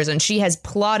shoulders, and she has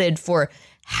plotted for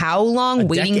how long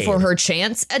waiting for her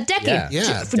chance? A decade.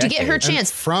 To get her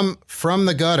chance. And from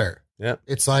the gutter. Yeah.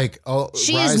 It's like,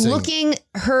 she is looking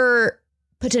her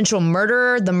potential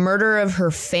murderer, the murderer of her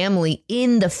family,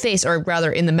 in the face, or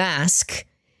rather in the mask,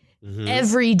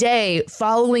 every day,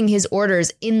 following his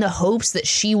orders in the hopes that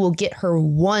she will get her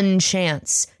one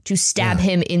chance to stab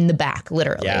him in the back,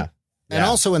 literally. Yeah. And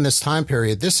also in this time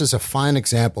period, this is a fine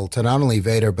example to not only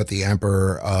Vader, but the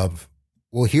Emperor of,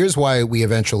 well, here's why we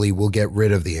eventually will get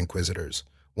rid of the Inquisitors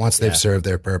once they've served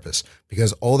their purpose.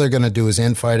 Because all they're going to do is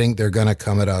infighting. They're going to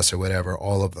come at us or whatever,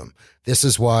 all of them. This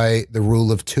is why the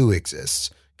rule of two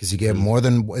exists. Because you get more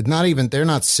than, they're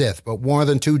not Sith, but more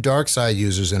than two dark side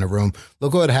users in a room.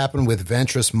 Look what happened with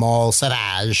Ventress, Maul,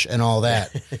 Savage, and all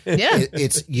that.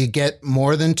 You get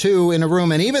more than two in a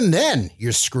room, and even then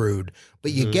you're screwed.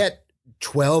 But you get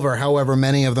 12 or however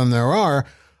many of them there are.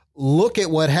 Look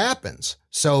at what happens.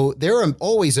 So they're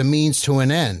always a means to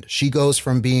an end. She goes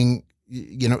from being,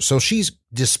 so she's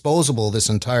disposable this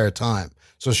entire time.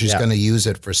 So she's going to use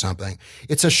it for something.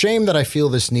 It's a shame that I feel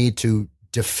this need to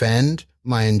defend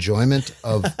my enjoyment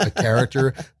of a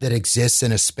character that exists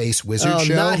in a space wizard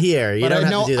show. Not here. You don't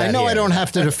have to do that here. I don't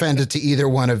have to defend it to either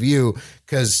one of you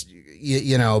because,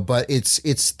 but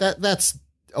that's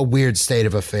a weird state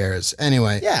of affairs.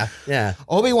 Anyway. Yeah.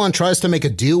 Obi-Wan tries to make a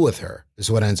deal with her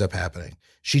is what ends up happening.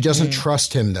 She doesn't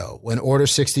trust him, though. When Order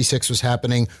 66 was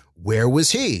happening, where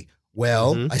was he?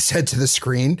 Well, I said to the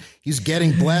screen, he's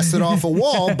getting blasted off a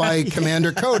wall by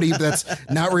Commander Cody. That's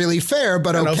not really fair,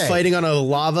 but okay. Fighting on a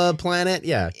lava planet?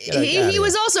 Yeah. He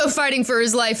was also fighting for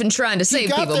his life and trying to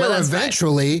save people. There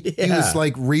eventually. He was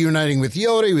like reuniting with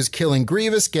Yoda. He was killing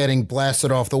Grievous, getting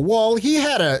blasted off the wall. He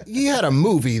had a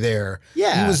movie there.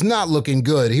 Yeah. He was not looking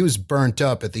good. He was burnt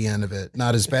up at the end of it.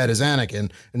 Not as bad as Anakin,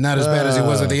 and not as bad as he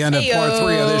was at the end of part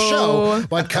 3 of this show.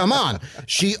 But come on.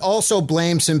 She also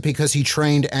blames him because he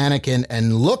trained Anakin,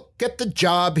 and look at the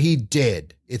job he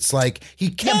did. It's like he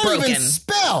can't even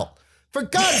spell. For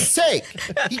God's sake,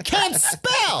 he can't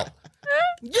spell.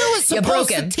 You were supposed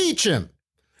to teach him.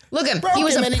 Look at him. He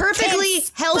was a perfectly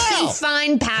healthy,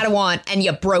 fine Padawan, and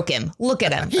you broke him. Look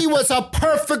at him. He was a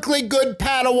perfectly good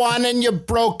Padawan, and you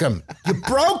broke him. You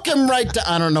broke him right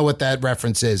to... I don't know what that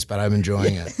reference is, but I'm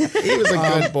enjoying it. He was a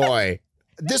good boy.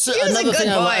 This is another thing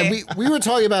I like. We were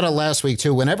talking about it last week,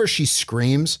 too. Whenever she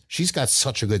screams, she's got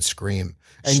such a good scream.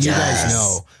 And you guys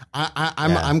know,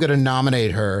 I'm going to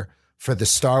nominate her for the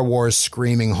Star Wars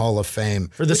Screaming Hall of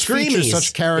Fame. For the features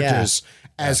such characters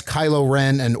as Kylo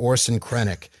Ren and Orson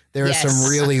Krennic. There are some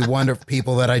really wonderful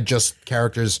people that I just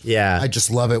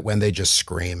love it when they just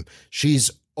scream.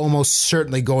 She's almost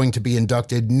certainly going to be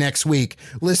inducted next week.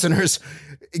 Listeners,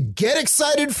 get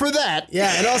excited for that.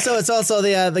 Yeah, and also it's also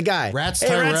the guy. Rats Hey,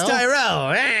 Tyrell. Rats Tyrell.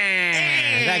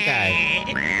 That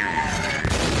guy.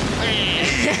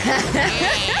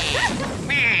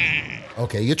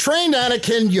 Okay, you trained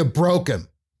Anakin, you broke him.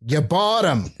 You bought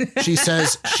him. He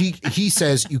says,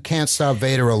 you can't stop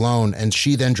Vader alone. And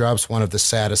she then drops one of the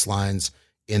saddest lines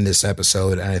in this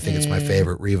episode. And I think it's my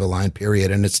favorite Reva line, period.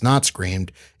 And it's not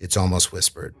screamed. It's almost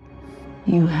whispered.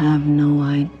 You have no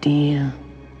idea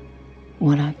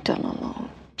what I've done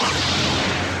alone.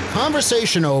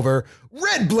 Conversation over.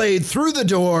 Red blade through the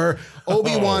door.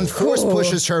 Obi-Wan force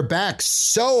pushes her back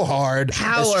so hard.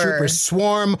 Power. As troopers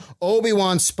swarm,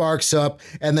 Obi-Wan sparks up,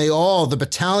 and the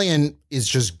battalion is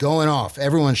just going off.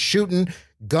 Everyone's shooting,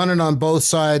 gunning on both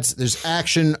sides. There's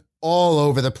action all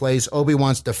over the place.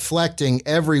 Obi-Wan's deflecting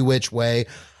every which way.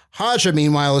 Haja,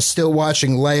 meanwhile, is still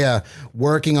watching Leia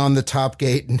working on the top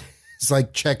gate, and he's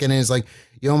like checking in. He's like,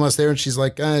 "You almost there?" And she's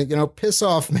like, piss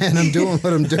off, man. I'm doing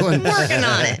what I'm doing. Working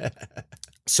on it.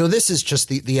 So this is just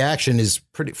the action is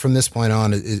pretty, from this point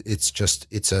on,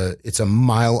 it's a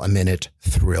mile a minute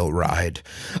thrill ride.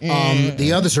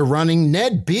 The others are running.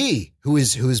 Ned B, who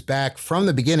is back from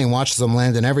the beginning, watches them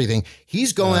land and everything.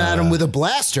 He's going at him with a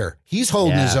blaster. He's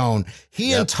holding his own.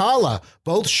 He and Tala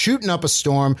both shooting up a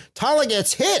storm. Tala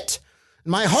gets hit.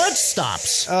 My heart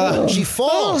stops. She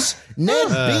falls. Ned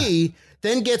B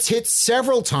then gets hit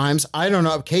several times. I don't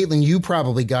know. Caitlin, you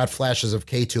probably got flashes of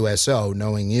K2SO,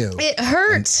 knowing you. It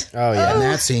hurt. In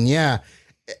that scene, yeah.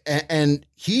 And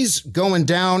he's going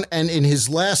down, and in his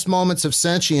last moments of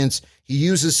sentience, he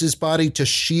uses his body to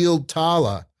shield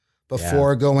Tala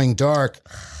before going dark.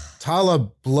 Tala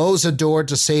blows a door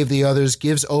to save the others,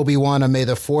 gives Obi-Wan a "May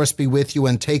the Force be with you,"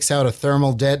 and takes out a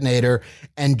thermal detonator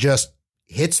and just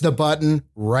hits the button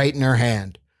right in her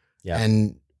hand. Yeah.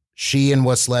 And she and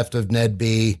what's left of Ned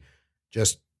B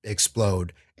just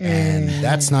explode. And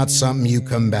that's not something you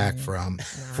come back from.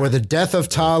 For the death of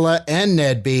Tala and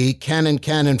Ned B, cannon,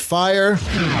 fire.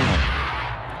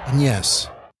 And yes,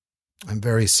 I'm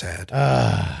very sad.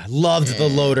 Loved the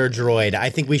loader droid. I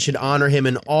think we should honor him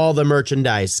in all the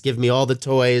merchandise. Give me all the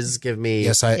toys. Give me...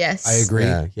 Yes, I agree.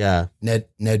 Yeah.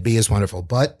 Ned B is wonderful.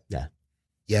 But,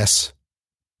 yes,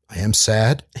 I am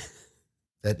sad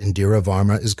that Indira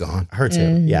Varma is gone. Her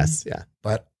too. Yes. Yeah.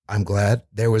 But I'm glad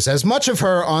there was as much of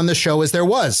her on the show as there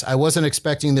was. I wasn't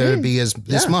expecting there to be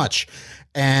this much.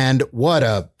 And what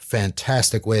a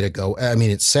fantastic way to go. I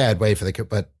mean, it's sad way for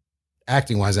but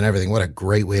acting wise and everything, what a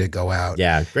great way to go out.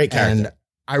 Yeah. Great character. And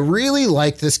I really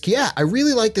like this. Yeah. I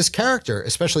really like this character,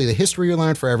 especially the history you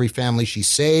learned for every family she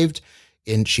saved.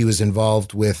 And she was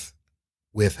involved with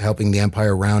helping the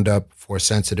Empire round up Force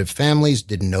sensitive families.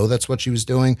 Didn't know that's what she was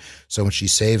doing. So when she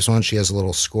saves one, she has a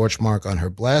little scorch mark on her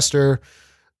blaster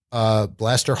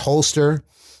holster.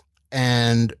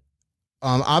 And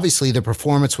obviously the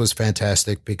performance was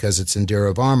fantastic because it's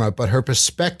Indira Varma, but her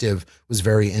perspective was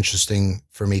very interesting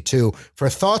for me too. For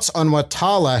thoughts on what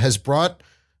Tala has brought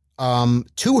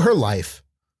to her life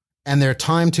and their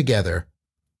time together,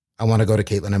 I want to go to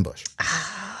Caitlin and Bush.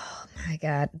 My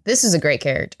God, this is a great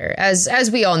character, as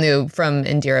we all knew from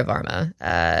Indira Varma.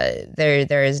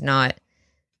 There is not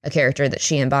a character that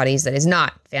she embodies that is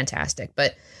not fantastic,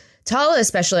 but Tala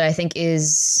especially, I think,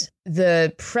 is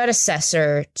the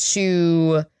predecessor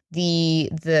to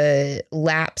the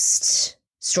lapsed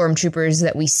stormtroopers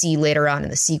that we see later on in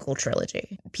the sequel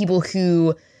trilogy. People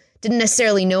who didn't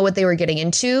necessarily know what they were getting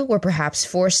into, were perhaps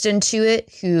forced into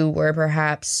it, who were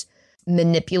perhaps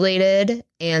manipulated,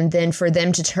 and then for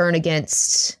them to turn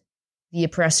against the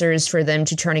oppressors, for them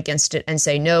to turn against it and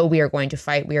say, no, we are going to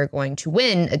fight, we are going to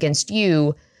win against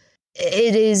you.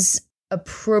 It is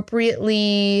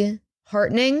appropriately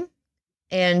heartening,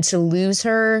 and to lose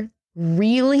her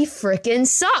really freaking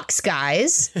sucks,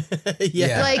 guys.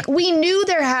 Yeah. Like, we knew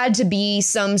there had to be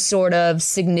some sort of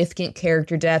significant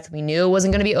character death. We knew it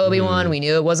wasn't going to be Obi-Wan. We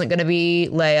knew it wasn't going to be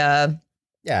Leia.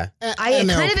 Yeah. And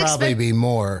there'll probably be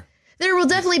more. There will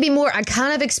definitely be more. I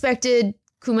kind of expected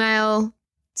Kumail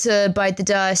to bite the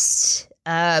dust.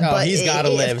 But he's got to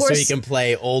live so he can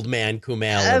play old man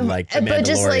Kumail in like The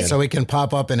Mandalorian. So he can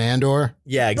pop up in Andor.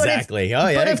 Yeah, exactly.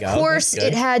 But of course,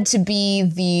 it had to be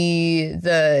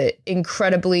the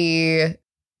incredibly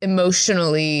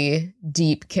emotionally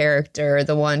deep character,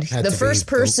 the one, the first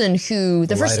person who,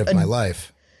 the first light of my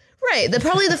life, right?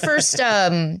 Probably the first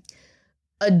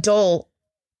adult,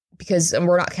 because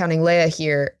we're not counting Leia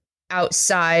here,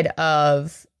 outside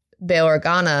of Bail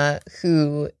Organa,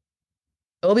 who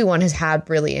Obi-Wan has had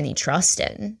really any trust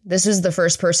in. This was the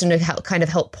first person to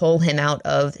help pull him out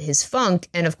of his funk.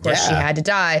 And of course, she had to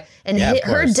die. And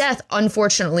her death,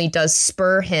 unfortunately, does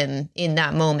spur him in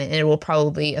that moment. And it will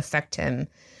probably affect him.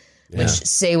 Which,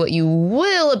 say what you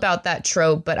will about that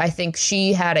trope, but I think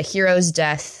she had a hero's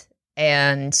death.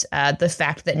 And the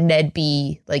fact that Ned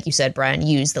B, like you said, Brian,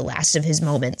 used the last of his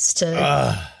moments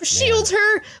to shield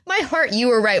her. My heart, you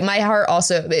were right. My heart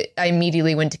also, I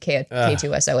immediately went to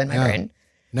K2SO in my brain.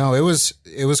 No, it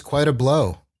was quite a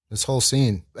blow, this whole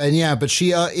scene. And but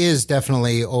she is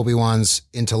definitely Obi-Wan's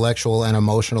intellectual and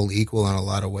emotional equal in a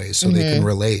lot of ways, so they can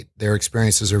relate. Their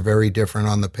experiences are very different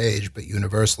on the page, but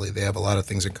universally they have a lot of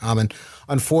things in common.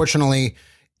 Unfortunately,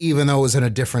 even though it was in a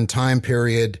different time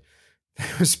period,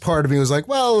 there's part of me was like,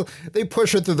 well, they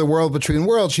push her through the world between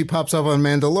worlds. She pops up on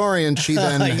Mandalorian. She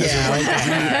then has a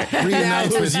right to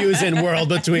reunite. Who's using world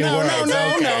between worlds?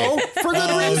 No. For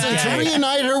good reason. To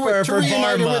reunite her with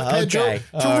Pedro.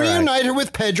 Reunite her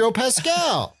with Pedro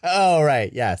Pascal. Oh,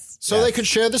 right. Yes. So they could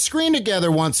share the screen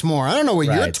together once more. I don't know what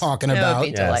you're talking about. That would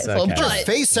be delightful. Get your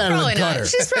face out of the gutter.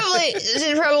 She's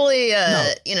probably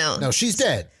No, she's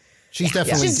dead. She's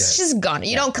definitely dead. She's gone.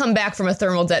 You don't come back from a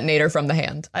thermal detonator from the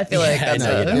hand. I feel like that's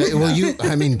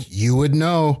you would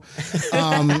know.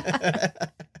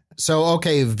 So,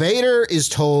 okay, Vader is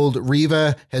told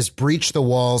Reva has breached the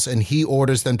walls and he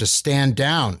orders them to stand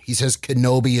down. He says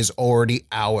Kenobi is already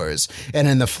ours. And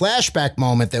in the flashback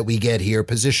moment that we get here,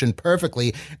 positioned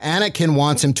perfectly, Anakin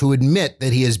wants him to admit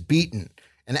that he is beaten.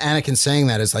 And Anakin saying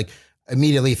that is like,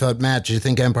 immediately thought, Matt, do you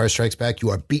think Empire Strikes Back?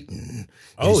 You are beaten.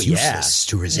 It is useless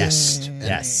to resist.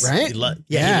 Yes. Right?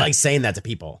 He likes saying that to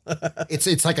people.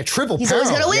 It's like a triple He's peril.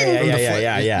 always got to win.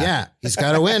 Yeah. He's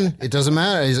got to win. It doesn't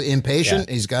matter. He's impatient.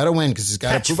 He's got to win because he's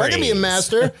got to prove I can be a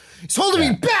master. He's holding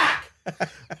me back.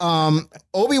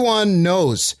 Obi-Wan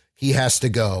knows he has to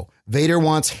go. Vader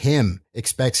wants him,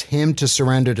 expects him to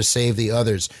surrender to save the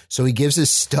others. So he gives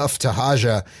his stuff to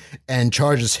Haja and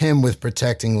charges him with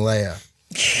protecting Leia.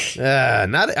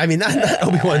 Not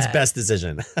Obi-Wan's best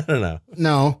decision. I don't know.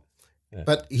 No,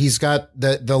 but he's got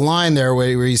the line there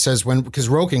where he says because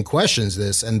Roken questions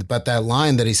this, but that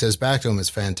line that he says back to him is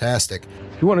fantastic.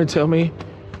 You want to tell me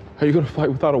how you're going to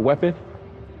fight without a weapon?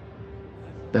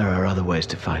 There are other ways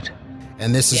to fight.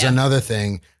 And this is another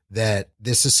thing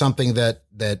this is something that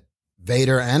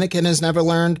Vader Anakin has never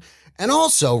learned, and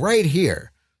also right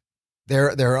here, there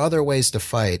are other ways to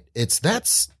fight.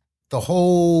 That's the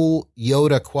whole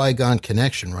Yoda Qui-Gon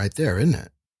connection right there, isn't it?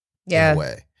 Yeah. In a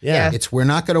way. Yeah. It's we're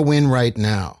not going to win right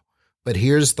now, but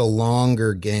here's the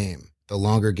longer game that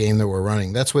we're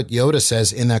running. That's what Yoda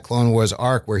says in that Clone Wars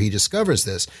arc where he discovers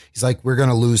this. He's like, we're going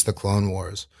to lose the Clone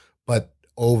Wars, but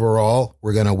overall,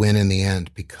 we're going to win in the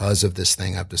end because of this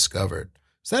thing I've discovered.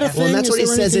 Is that a thing? Well, and that's what he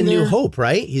says in New there? Hope,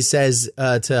 right? He says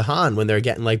to Han when they're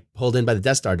getting pulled in by the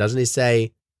Death Star, doesn't he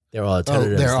say, there are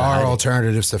alternatives? There are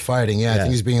alternatives to fighting. Yeah, I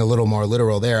think he's being a little more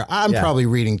literal there. I'm probably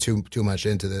reading too much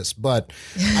into this, but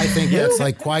I think it's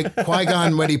like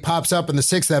Qui-Gon when he pops up in the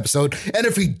 6th episode, and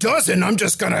if he doesn't, I'm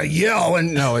just going to yell.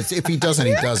 And no, if he doesn't,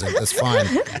 he doesn't. That's fine.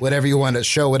 Whatever you want to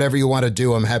show, whatever you want to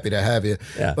do, I'm happy to have you.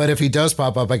 Yeah. But if he does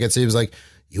pop up, I can see he was like,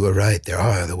 you were right. There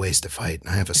are other ways to fight, and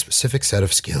I have a specific set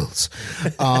of skills.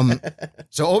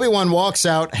 So Obi-Wan walks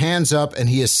out, hands up, and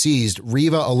he is seized.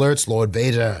 Reva alerts Lord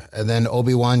Vader, and then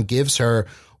Obi-Wan gives her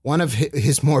one of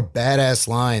his more badass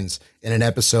lines in an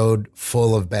episode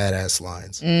full of badass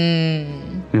lines.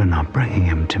 You're not bringing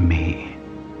him to me.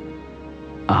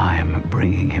 I'm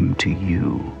bringing him to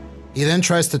you. He then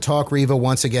tries to talk Reva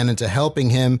once again into helping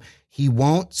him.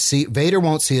 Vader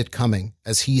won't see it coming,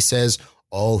 as he says,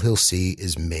 all he'll see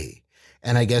is me.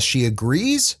 And I guess she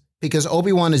agrees because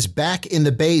Obi-Wan is back in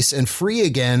the base and free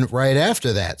again right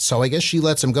after that. So I guess she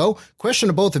lets him go. Question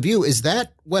to both of you, is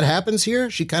that what happens here?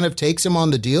 She kind of takes him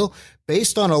on the deal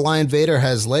based on a line Vader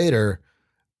has later.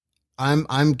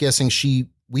 I'm guessing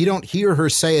we don't hear her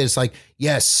say it. It's like,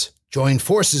 yes, join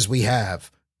forces we have.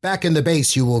 Back in the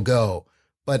base you will go.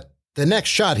 But the next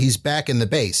shot, he's back in the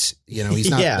base. He's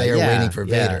not there waiting for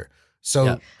Vader.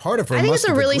 So part of her I think must it's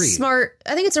a have really agreed. smart.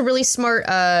 I think it's a really smart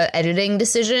editing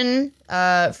decision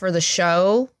for the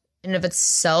show in and of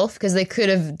itself, because they could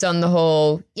have done the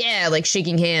whole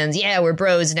shaking hands. Yeah, we're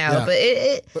bros now, but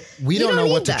we don't know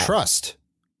what to trust.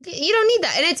 You don't need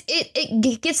that, and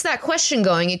it gets that question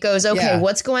going. It goes, okay,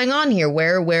 what's going on here?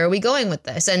 Where are we going with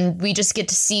this? And we just get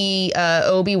to see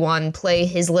Obi-Wan play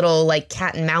his little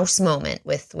cat and mouse moment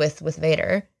with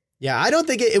Vader. Yeah, I don't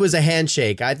think it was a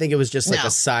handshake. I think it was just a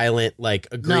silent,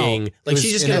 agreeing. No,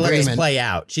 she's just going to let this play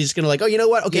out. She's just going to oh, you know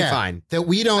what? Okay, fine. That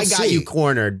we don't see. I got you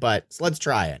cornered, but let's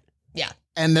try it. Yeah.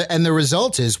 And the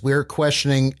result is we're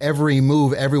questioning every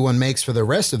move everyone makes for the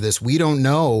rest of this. We don't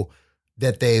know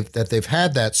that they've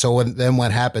had that. So then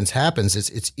what happens.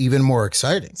 It's even more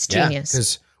exciting. It's genius.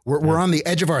 Because we're on the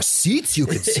edge of our seats, you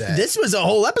could say. This was a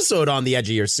whole episode on the edge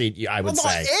of your seat, I would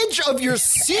say. The edge of your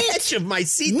seat? Edge of my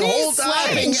seat the whole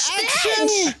time.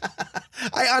 Action.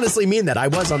 I honestly mean that. I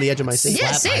was on the edge of my seat.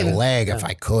 Yeah, Slap same. my leg if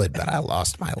I could, but I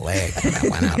lost my leg when I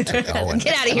went out to go.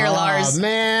 Get out of here, Lars. Oh,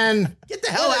 man. Get the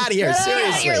hell out of here, Get out of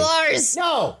seriously. here, Lars.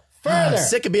 No, I'm further.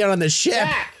 sick of being on this ship.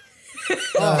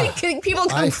 People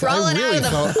come crawling out of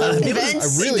the fucking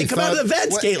vents. I really Come out of the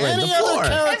vents, Caitlin, Any the other floor.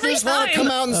 characters want to come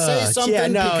out and say something? yeah,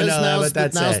 no, because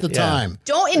but now's the time.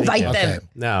 Don't invite them. Okay.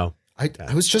 No.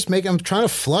 I was just I'm trying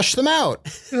to flush them out.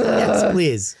 Yes,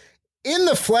 please. In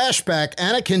the flashback,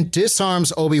 Anakin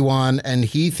disarms Obi-Wan and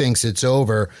he thinks it's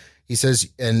over. He says,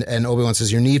 and Obi-Wan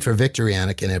says, your need for victory,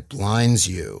 Anakin, it blinds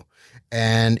you.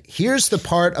 And here's the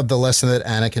part of the lesson that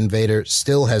Anakin Vader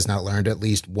still has not learned, at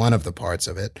least one of the parts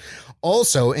of it.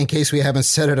 Also, in case we haven't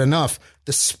said it enough,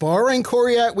 the sparring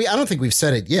choreography, I don't think we've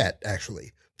said it yet,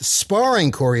 actually. The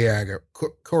sparring choreography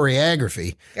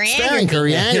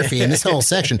in this whole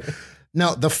section.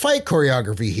 Now, the fight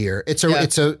choreography here,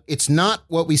 it's not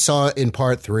what we saw in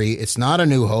part 3. It's not A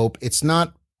New Hope. It's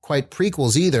not quite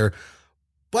prequels either,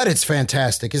 but it's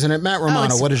fantastic, isn't it? Matt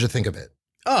Romano, what did you think of it?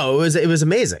 Oh, it was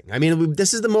amazing. I mean,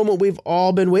 this is the moment we've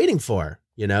all been waiting for.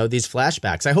 You know, these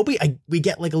flashbacks. I hope we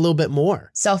get like a little bit more.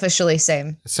 Selfishly,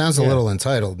 same. It sounds a little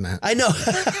entitled, Matt. I know,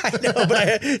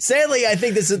 but sadly, I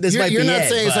think this might be it. You're not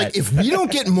saying it's like, if we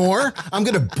don't get more, I'm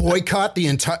going to boycott the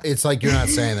entire. It's like you're not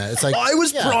saying that. It's like I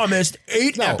was promised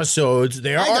 8 episodes.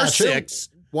 There are 6.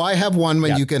 Why have one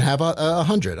when you can have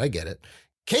 100? I get it.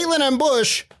 Caitlin and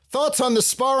Bush, thoughts on the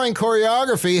sparring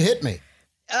choreography? Hit me.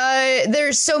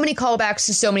 There's so many callbacks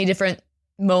to so many different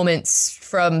moments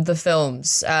from the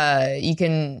films. You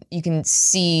can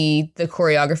see the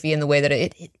choreography in the way that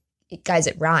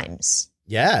it rhymes.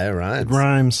 Yeah, it rhymes. It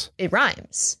rhymes. It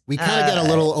rhymes. We kind of get a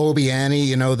little Obi-Annie,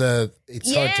 you know,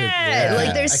 it's hard to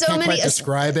like there's so I can't many quite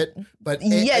describe it, but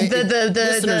the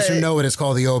listeners who know it, it's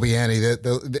called the Obi-Annie.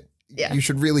 You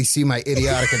should really see my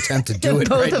idiotic attempt to do it.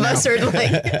 Both right of now. us are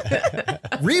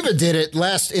like Reva did it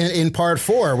last in part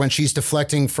 4 when she's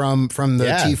deflecting from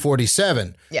the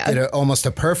T-47. Yeah. Did almost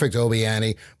a perfect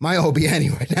Obi-Annie. My Obi-Annie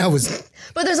right now is.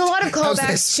 But there's a lot of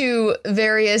callbacks to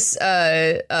various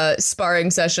sparring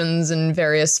sessions and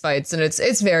various fights, and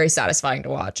it's very satisfying to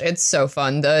watch. It's so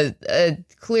fun.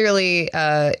 Clearly,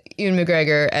 Ewan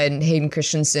McGregor and Hayden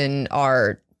Christensen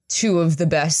are 2 of the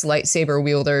best lightsaber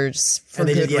wielders for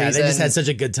good reason. They just had such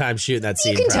a good time shooting that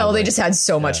scene. You can tell they just had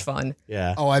so much fun.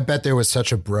 Yeah. Oh, I bet there was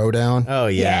such a bro down. Oh,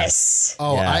 yeah. Yes.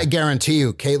 Oh, yeah. I guarantee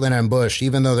you, Caitlin and Bush,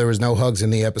 even though there was no hugs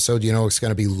in the episode, you know it's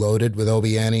going to be loaded with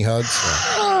Obi-Annie hugs.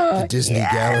 The Disney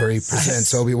Gallery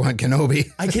presents Obi-Wan Kenobi.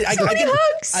 I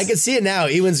can see it now.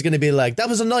 Ewan's going to be like, that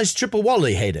was a nice triple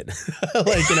Wally, Hayden.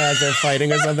 Like, you know, as they're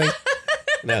fighting or something.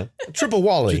 No, triple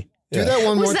Wally. Do that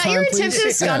one more time, please. Was that your attempt at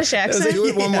a Scottish accent? Do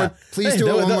it one more. Please do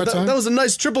it one more time. That was a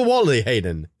nice triple Wally,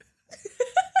 Hayden.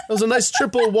 That was a nice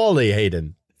triple Wally,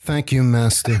 Hayden. Thank you,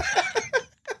 Master.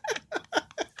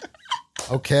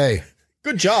 Okay.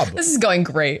 Good job. This is going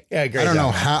great. Yeah, great. I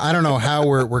don't know how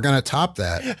we're going to top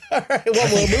that. All right,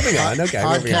 well, we're moving on. Okay.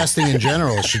 Podcasting in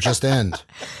general should just end.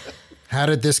 How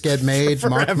did this get made?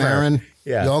 Mark Maron.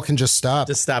 Yeah. Y'all can just stop.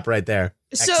 Just stop right there.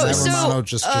 Romano,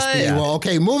 just be you all.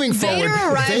 Okay, moving forward.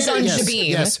 Vader arrives on Jabim.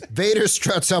 Yes, Vader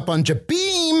struts up on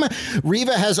Jabim.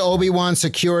 Reva has Obi-Wan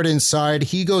secured inside.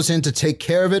 He goes in to take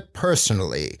care of it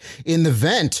personally. In the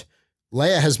vent,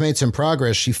 Leia has made some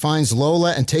progress. She finds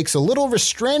Lola and takes a little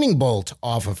restraining bolt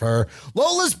off of her.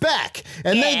 Lola's back,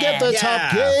 and they get the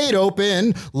top gate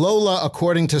open. Lola,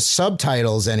 according to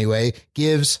subtitles anyway,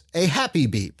 gives a happy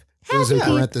beep. It was in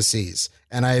parentheses.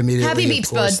 And I immediately, happy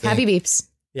beeps, bud. Happy beeps.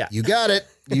 Yeah, you got it.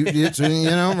 You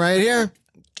know, right here.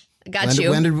 Got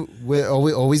you. We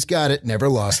always got it. Never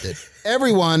lost it.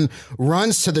 Everyone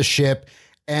runs to the ship,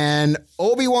 and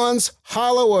Obi-Wan's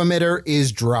hollow emitter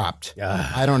is dropped.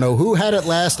 I don't know who had it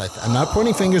last. I'm not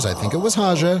pointing fingers. I think it was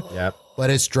Haja. Yep. But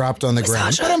it's dropped on the ground.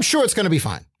 Haja. But I'm sure it's going to be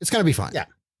fine. It's going to be fine. Yeah.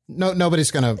 No,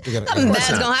 nobody's going to. Nothing bad's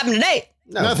going to happen today.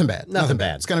 No, nothing bad. Nothing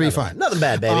bad. It's going to be fine. Nothing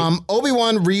bad, baby.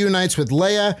 Obi-Wan reunites with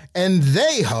Leia, and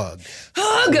they hug.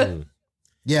 Hug!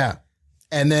 Yeah.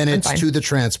 And then it's to the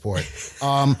transport.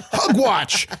 Hug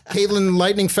watch. Caitlin,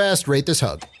 lightning fast, rate this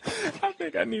hug. I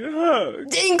think I need a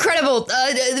hug. Incredible.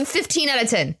 15 out of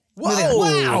 10.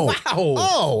 Whoa. Wow.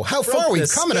 Oh, how far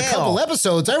we've come in a couple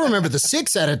episodes. I remember the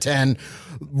 6 out of 10.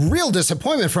 real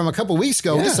disappointment from a couple weeks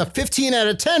ago. This is a 15 out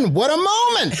of 10. What a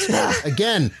moment!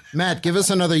 Again, Matt, give us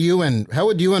another Ewan. How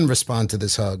would Ewan respond to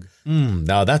this hug?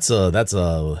 No, that's a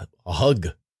hug.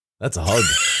 That's a hug.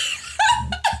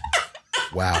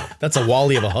 Wow. That's a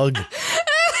Wally of a hug.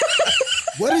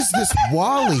 What is this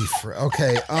Wally for?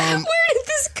 Okay. Where did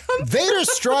this come from? Vader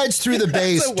strides through the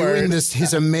base doing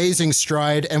his amazing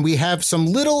stride, and we have some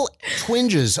little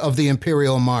twinges of the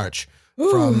Imperial March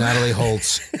from Natalie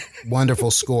Holt's wonderful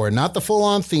score. Not the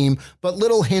full-on theme, but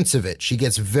little hints of it. She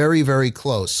gets very, very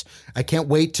close. I can't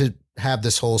wait to have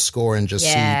this whole score and just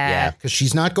see. Yeah. Because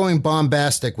she's not going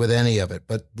bombastic with any of it,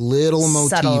 but little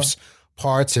motifs,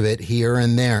 parts of it here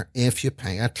and there, if you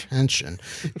pay attention.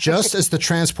 Just as the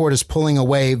transport is pulling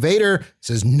away, Vader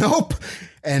says, nope.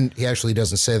 And he actually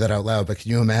doesn't say that out loud, but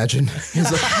can you imagine?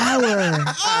 He's like, power.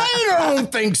 I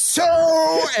don't think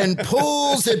so. And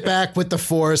pulls it back with the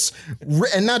Force.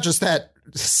 And not just that,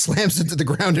 slams it to the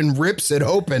ground and rips it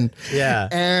open. Yeah.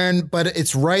 But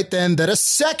it's right then that a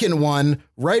second one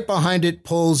right behind it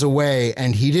pulls away,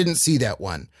 and he didn't see that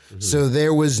one. Mm-hmm. So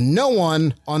there was no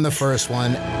one on the first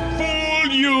one.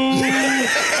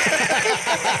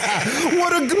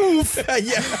 What a goof.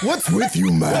 What's with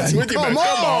you, man? What's with you, man?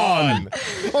 Come on.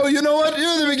 Oh, you know what? Here,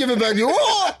 let me give it back to you.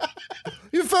 Oh,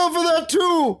 you fell for that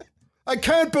too. I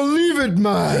can't believe it,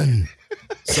 man.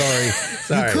 Sorry.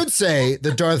 You could say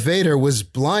that Darth Vader was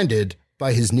blinded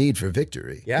by his need for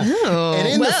victory. Yeah. Oh, and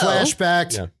in the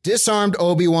flashback, disarmed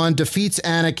Obi-Wan defeats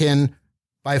Anakin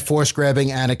by force grabbing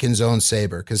Anakin's own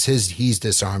saber, because he's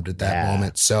disarmed at that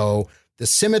moment. So the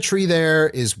symmetry there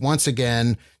is once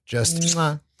again just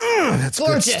that's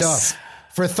gorgeous. Good stuff.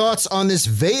 For thoughts on this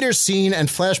Vader scene and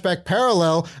flashback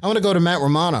parallel, I want to go to Matt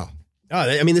Romano. Oh,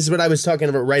 I mean, this is what I was talking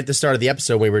about right at the start of the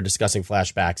episode when we were discussing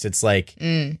flashbacks. It's like,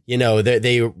 you know,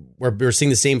 we're seeing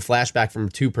the same flashback from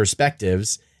two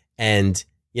perspectives, and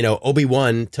you know,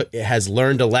 Obi-Wan has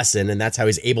learned a lesson, and that's how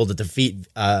he's able to defeat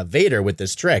Vader with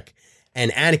this trick.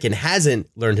 And Anakin hasn't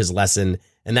learned his lesson,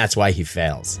 and that's why he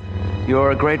fails.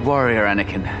 You're a great warrior,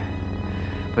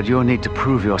 Anakin, but you'll need to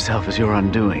prove yourself as your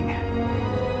undoing.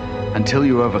 Until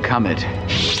you overcome it,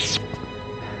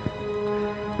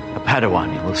 a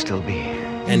Padawan you will still be.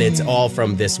 And it's all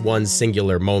from this one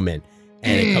singular moment,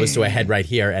 and it comes to a head right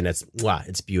here, and it's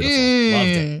beautiful. Loved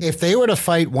it. If they were to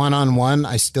fight one-on-one,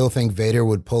 I still think Vader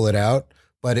would pull it out.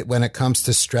 But when it comes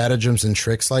to stratagems and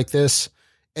tricks like this,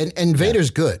 and Vader's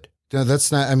good. No,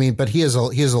 that's not. I mean, but he has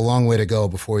a long way to go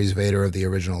before he's Vader of the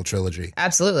original trilogy.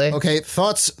 Absolutely. Okay,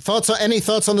 thoughts? Any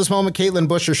thoughts on this moment, Caitlin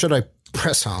Bush, or should I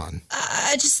press on?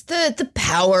 Just the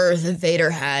power that Vader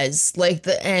has, like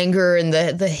the anger and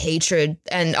the hatred,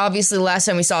 and obviously, the last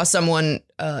time we saw someone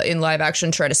in live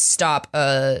action try to stop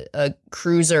a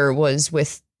cruiser was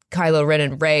with Kylo Ren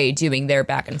and Rey doing their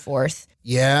back and forth.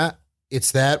 Yeah,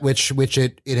 it's that which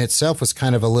it in itself was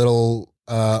kind of a little.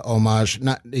 Homage,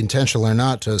 not intentional or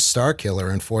not, to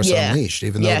Starkiller and Force Unleashed,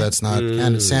 even though that's not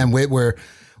canon. Sam Witwer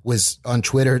was on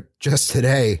Twitter just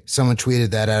today. Someone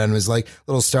tweeted that at him, was like,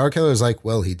 little Starkiller is like,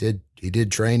 well, he did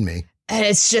train me. And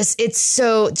it's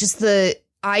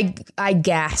I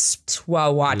gasped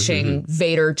while watching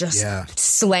Vader just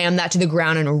slam that to the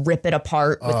ground and rip it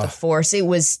apart with the Force. It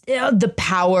was the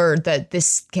power that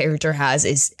this character has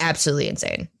is absolutely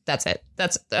insane. That's it.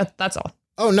 That's all.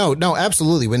 Oh, no,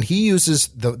 absolutely. When he uses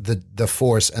the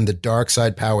Force and the dark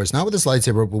side powers, not with his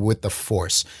lightsaber, but with the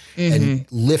Force, and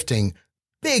lifting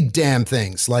big damn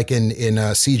things, like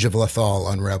in Siege of Lothal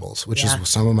on Rebels, which is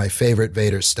some of my favorite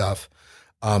Vader stuff,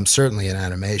 certainly in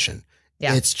animation.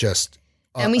 Yeah. It's just...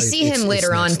 and we see him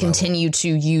later on continue to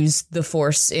use the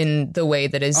Force in the way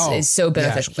that is so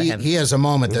beneficial to him. He has a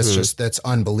moment that's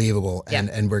unbelievable,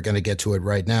 and we're going to get to it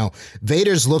right now.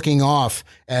 Vader's looking off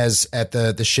as at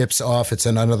the ship's off. It's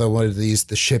another one of these.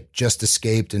 The ship just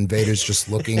escaped, and Vader's just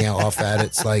looking off at it.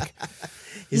 It's like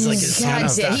he's like he's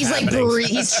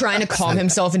trying to calm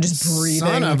himself and just breathing.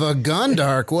 Son of a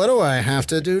Gundark, what do I have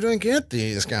to do to get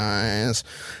these guys?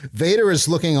 Vader is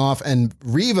looking off, and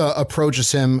Reva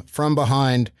approaches him from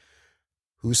behind.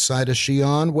 Whose side is she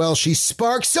on? Well, she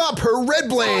sparks up her red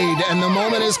blade, and the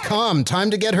moment has come. Time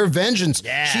to get her vengeance.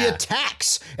 Yeah. She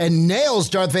attacks and nails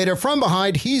Darth Vader from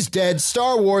behind. He's dead.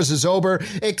 Star Wars is over,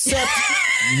 except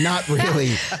not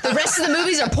really. The rest of the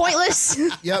movies are pointless.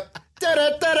 Yep.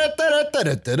 The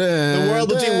world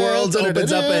between worlds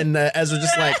opens up, and Ezra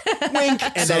just like wink,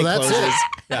 and so then that's closes. It.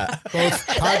 Yeah. Both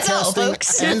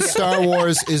podcasting and Star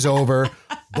Wars is over.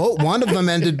 One of them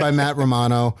ended by Matt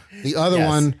Romano, the other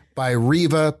one by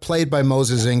Reva, played by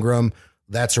Moses Ingram.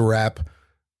 That's a wrap.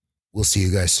 We'll see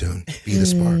you guys soon. Be the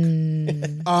spark.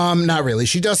 Not really.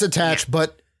 She does attach,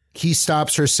 but he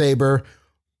stops her saber.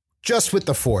 just with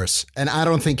the Force. And I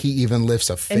don't think he even lifts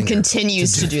a finger. And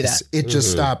continues to do this. that. It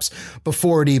just stops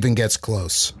before it even gets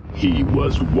close. He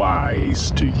was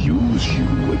wise to use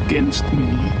you against me.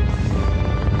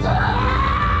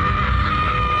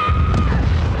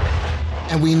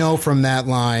 And we know from that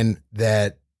line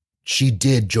that she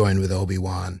did join with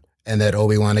Obi-Wan, and that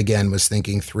Obi-Wan again was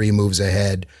thinking 3 moves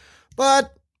ahead.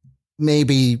 But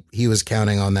maybe he was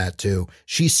counting on that too.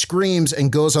 She screams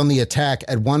and goes on the attack,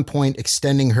 at one point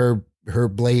extending her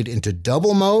blade into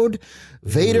double mode.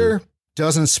 Vader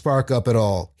doesn't spark up at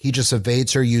all. He just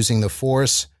evades her using the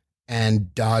Force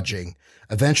and dodging.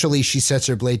 Eventually, she sets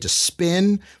her blade to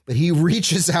spin, but he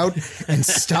reaches out and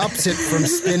stops it from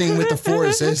spinning with the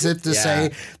Force, as if to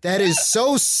say, that is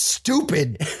so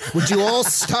stupid. Would you all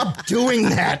stop doing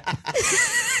that?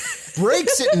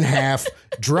 Breaks it in half,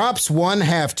 drops one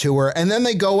half to her, and then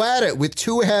they go at it with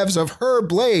 2 halves of her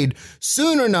blade.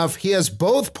 Soon enough, he has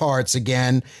both parts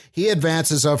again. He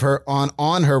advances of her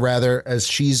on her rather, as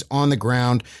she's on the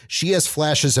ground. She has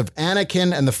flashes of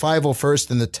Anakin and the 501st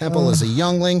in the temple as a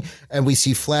youngling, and we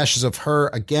see flashes of her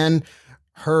again.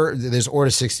 There's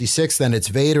Order 66, then it's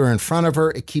Vader in front of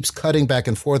her. It keeps cutting back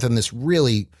and forth in this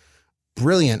really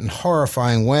brilliant and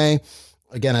horrifying way.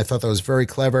 Again, I thought that was very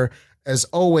clever. As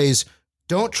always,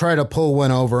 don't try to pull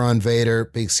one over on Vader,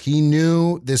 because he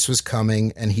knew this was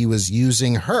coming and he was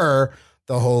using her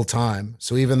the whole time.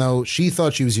 So even though she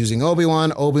thought she was using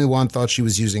Obi-Wan, Obi-Wan thought she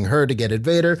was using her to get at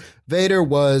Vader. Vader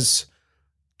was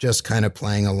just kind of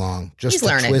playing along, just He's to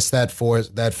learning. twist that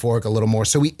fork a little more.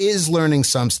 So he is learning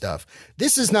some stuff.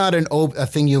 This is not a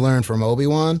thing you learn from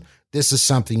Obi-Wan. This is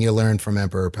something you learn from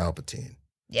Emperor Palpatine.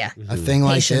 Yeah. A thing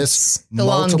like Patience. this, The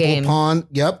long game.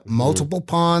 multiple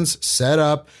pawns set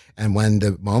up, and when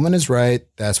the moment is right,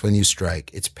 that's when you strike.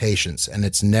 It's patience, and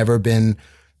it's never been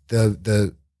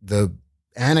the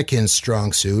Anakin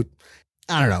strong suit.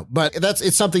 I don't know, but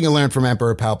it's something you learn from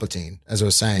Emperor Palpatine, as I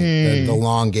was saying, the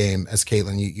long game, as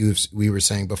Caitlin, we were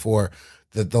saying before,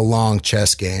 the long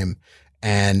chess game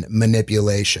and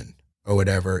manipulation or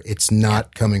whatever. It's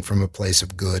not coming from a place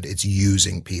of good. It's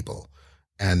using people,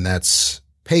 and that's.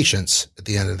 Patience at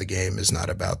the end of the game is not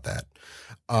about that.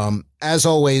 As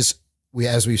always,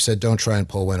 as we've said, don't try and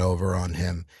pull one over on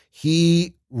him.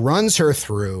 He runs her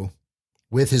through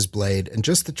with his blade, and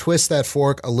just to twist that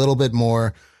fork a little bit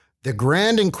more, the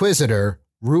Grand Inquisitor,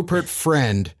 Rupert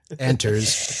Friend,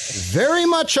 enters, very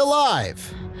much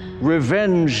alive.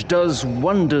 Revenge does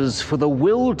wonders for the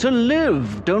will to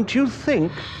live, don't you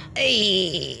think?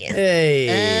 Hey.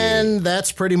 And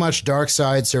that's pretty much Dark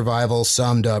Side Survival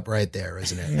summed up right there,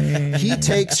 isn't it? He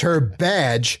takes her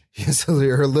badge,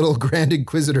 her little Grand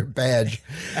Inquisitor badge,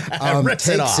 Rips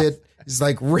it off. He's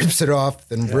like rips it off,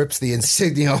 then rips the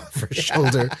insignia off her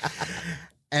shoulder,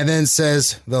 and then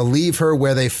says they'll leave her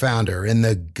where they found her, in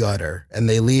the gutter. And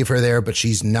they leave her there, but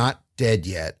she's not dead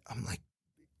yet. I'm like,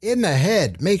 in the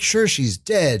head, make sure she's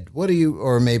dead.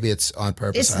 Or maybe it's on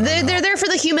purpose. They're there for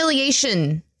the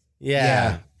humiliation.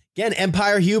 Yeah. Again,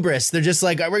 Empire hubris. They're just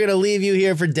like, we're going to leave you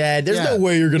here for dead. There's no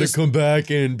way you're going to come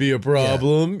back and be a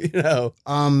problem, you know.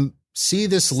 See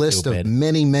this list of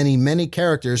many, many, many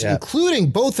characters, including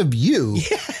both of you.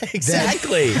 Yeah,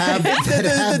 exactly.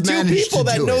 The 2 people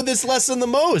that know this lesson the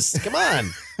most. Come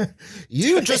on.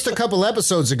 You just a couple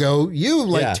episodes ago,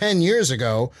 10 years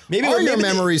ago, maybe your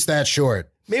memory's that short.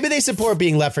 Maybe they support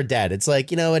being left for dead. It's like,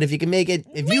 you know what, if you can make it,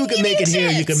 if you can make it here,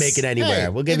 you can make it anywhere. Hey,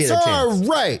 we'll give you the chance. It's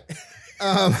all right.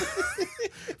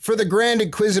 For the Grand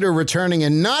Inquisitor returning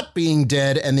and not being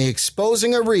dead, and the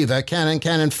exposing of Reva,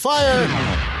 cannon, fire.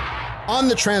 On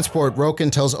the transport,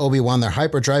 Roken tells Obi-Wan their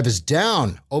hyperdrive is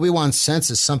down. Obi-Wan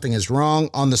senses something is wrong.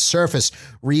 On the surface,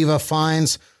 Reva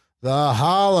finds the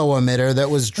holo emitter that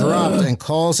was dropped and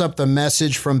calls up the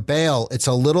message from Bail. It's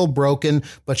a little broken,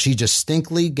 but she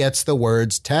distinctly gets the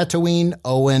words Tatooine,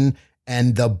 Owen,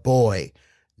 and the boy.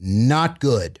 Not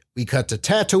good. We cut to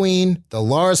Tatooine, the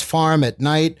Lars farm at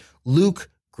night. Luke,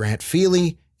 Grant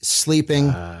Feely, is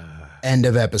sleeping. End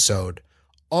of episode.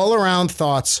 All around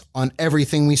thoughts on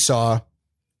everything we saw. I'm going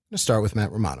to start with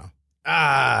Matt Romano.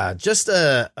 Just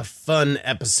a fun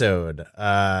episode.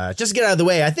 Just to get out of the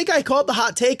way, I think I called the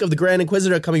hot take of the Grand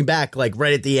Inquisitor coming back, like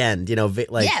right at the end. You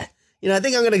know, I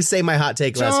think I'm going to say my hot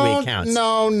take last week counts.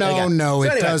 No, So it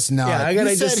anyway, does not. Yeah,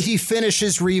 You said he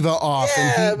finishes Reva off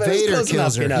and Vader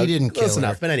kills her. He didn't kill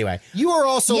her. But anyway. You were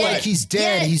also like, he's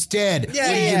dead. He's dead. Yeah,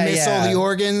 What, did you miss all the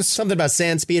organs? Something about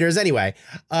sand speeders. Anyway.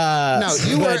 No,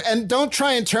 you were, and don't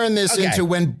try and turn this into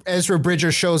when Ezra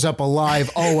Bridger shows up alive.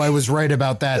 Oh, I was right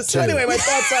about that too. So anyway, my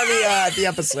thoughts on the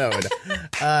episode.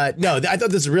 No, I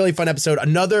thought this was a really fun episode.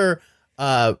 Another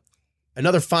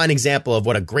fine example of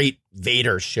what a great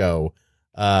Vader show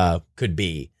could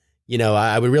be. You know,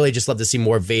 I would really just love to see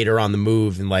more Vader on the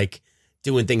move and like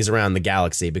doing things around the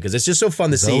galaxy because it's just so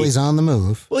fun to see. He's always on the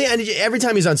move. Well, yeah, and every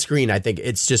time he's on screen, I think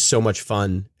it's just so much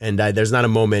fun. And there's not a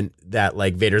moment that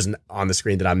like Vader's on the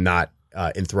screen that I'm not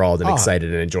enthralled and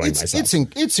excited and enjoying myself.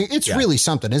 It's really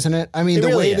something, isn't it? I mean,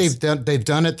 the way they've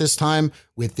done it this time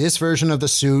with this version of the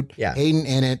suit, Hayden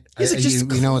in it. He's just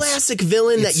classic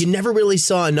villain that you never really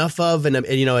saw enough of, and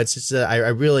you know, it's just I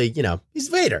really, you know, he's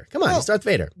Vader. Come on, he's Darth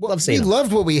Vader. Love seeing him. We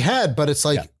loved what we had, but it's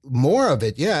like more of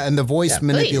it, and the voice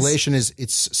manipulation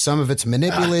it's some of it's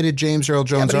manipulated. James Earl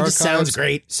Jones archives. Sounds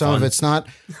great. Some of it's not.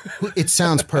 It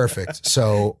sounds perfect.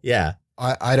 So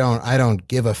I don't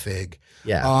give a fig.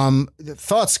 Yeah.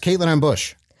 Thoughts, Caitlin and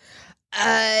Bush?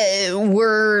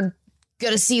 We're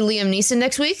gonna see Liam Neeson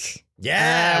next week.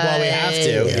 Yeah, well, we have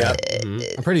to.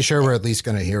 Yep. I'm pretty sure we're at least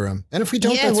gonna hear him, and if we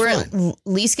don't, that's we're fine. at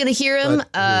least gonna hear him.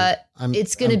 But,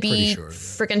 it's gonna be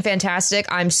freaking fantastic.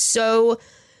 I'm so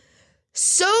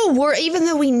worried, even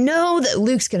though we know that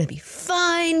Luke's gonna be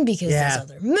fine because there's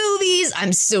other movies.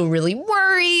 I'm still really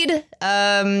worried.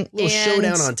 Little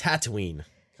showdown on Tatooine.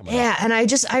 Yeah, and I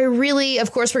really,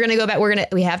 of course, we're gonna go back.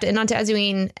 We have to end on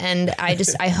Tatooine, and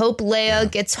I hope Leia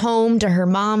gets home to her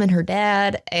mom and her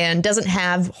dad and doesn't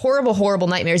have horrible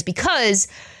nightmares because,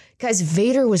 guys,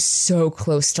 Vader was so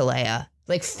close to Leia.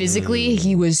 Like physically,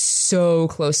 he was so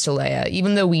close to Leia.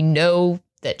 Even though we know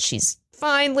that she's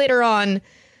fine later on,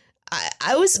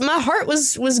 my heart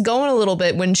was going a little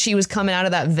bit when she was coming out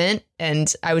of that vent,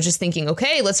 and I was just thinking,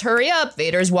 okay, let's hurry up.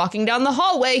 Vader's walking down the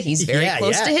hallway. He's very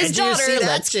close to his daughter.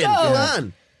 Let's go. Come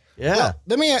on. Yeah. Well,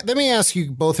 let me ask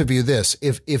you both of you this: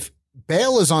 if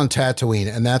Bail is on Tatooine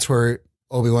and that's where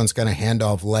Obi-Wan's going to hand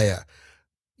off Leia,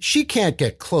 she can't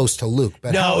get close to Luke.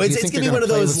 But no, it's going to be one of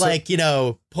those like, you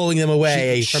know, pulling them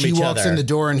away from each other. She walks in the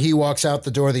door and he walks out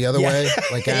the door the other way,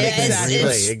 like Anakin and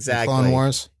Grievous in Clone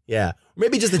Wars. Yeah.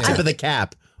 Maybe just the tip of the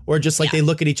cap, or just like they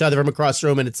look at each other from across the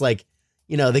room and it's like,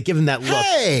 you know, they give him that look.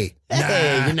 Hey,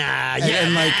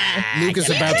 and like Luke is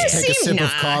about to take a sip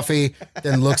of coffee,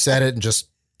 then looks at it and just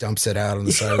dumps it out on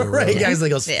the side of the road. Right, guys,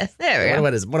 like, there we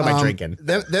go. What am I drinking?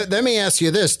 Let me ask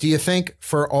you this: do you think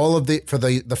for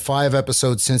the 5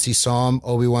 episodes since he saw him,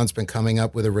 Obi-Wan's been coming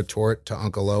up with a retort to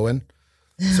Uncle Owen?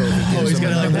 So he's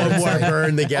gonna like one more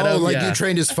burn to get him. You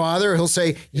trained his father. He'll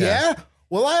say, "Yeah,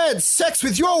 well, I had sex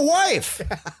with your wife."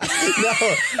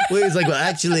 No, well, he's like, well,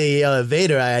 actually,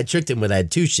 Vader, I tricked him with I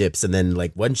had 2 ships, and then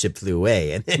like one ship flew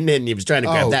away, and then he was trying to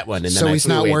grab that one, and then so I he's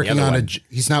flew not away working on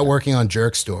he's not working on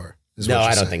Jerk Store. No,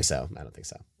 I don't think so.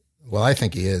 Well, I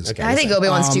think he is. Okay, I think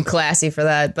Obi-Wan's too classy for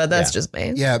that, but that's just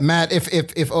me. Yeah, Matt,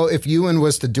 if Ewan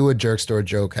was to do a Jerk Store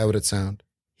joke, how would it sound?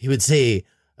 He would say,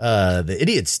 the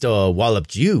idiot store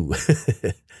walloped you.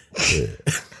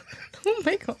 Oh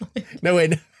my God. No,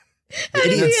 wait. How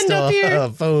did we end up here?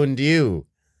 Phoned you.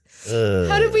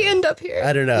 How did we end up here?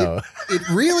 I don't know. It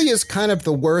really is kind of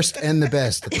the worst and the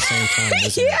best at the same time,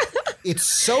 isn't it? It's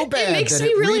so bad it makes that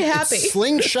me really happy. It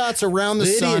slingshots around the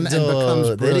sun and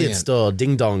becomes brilliant. The idiot store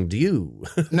ding dong to you.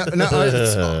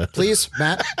 No, please,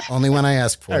 Matt, only when I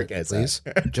ask for it, please.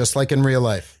 Just like in real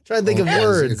life. Try to think of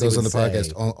words. It goes on the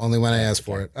podcast. Only when I ask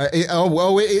for it.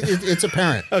 It's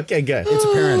apparent. Okay, good. It's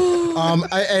apparent.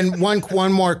 And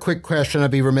one more quick question.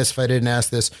 I'd be remiss if I didn't ask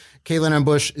this. Caitlin and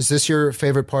Bush, is this your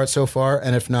favorite part so far?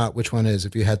 And if not, which one is,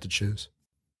 if you had to choose?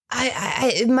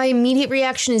 My immediate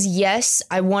reaction is yes.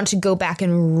 I want to go back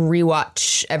and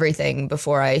rewatch everything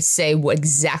before I say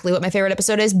exactly what my favorite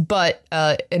episode is. But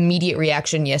immediate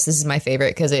reaction, yes, this is my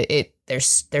favorite because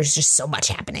there's just so much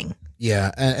happening.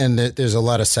 Yeah, and there's a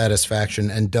lot of satisfaction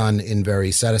and done in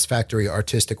very satisfactory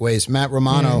artistic ways. Matt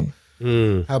Romano,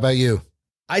 how about you?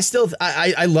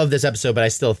 I love this episode, but I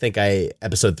still think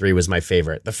episode 3 was my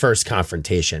favorite. The first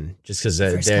confrontation, just because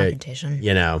confrontation,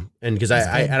 you know, and because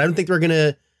I don't think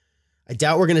I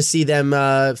doubt we're gonna see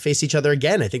them face each other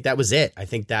again. I think that was it. I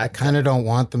think that I kind of don't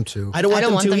want them to. I don't want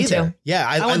them to either. Yeah,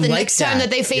 I want the next time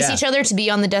that they face each other to be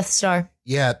on the Death Star.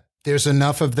 Yeah, there's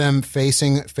enough of them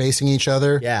facing each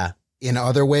other. Yeah. In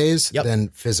other ways than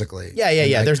physically.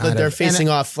 Yeah. They're facing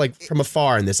off like from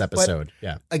afar in this episode.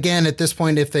 Yeah. Again, at this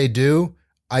point, if they do,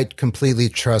 I completely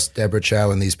trust Deborah Chow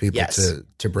and these people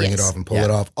to bring it off and pull it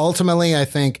off. Ultimately, I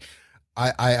think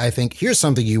here's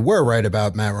something you were right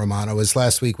about, Matt Romano, is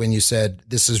last week when you said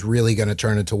this is really going to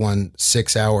turn into one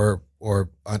 6-hour or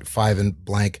 5 and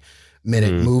blank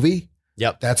minute movie.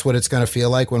 Yep. That's what it's going to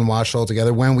feel like when watched all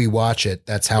together. When we watch it,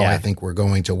 that's how I think we're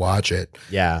going to watch it.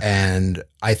 Yeah. And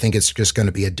I think it's just going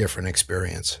to be a different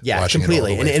experience. Yeah,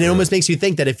 completely. And it almost makes you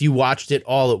think that if you watched it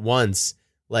all at once,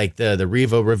 like the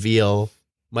Reva reveal,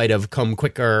 might have come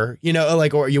quicker,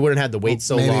 like, or you wouldn't have to wait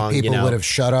so long. Maybe people would have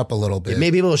shut up a little bit.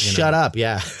 Maybe people will shut up.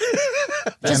 Yeah.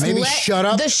 Maybe shut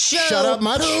up. The show shut up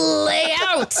much. Play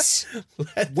out.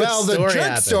 Well, the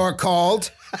jerk store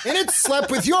called, and it slept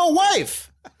with your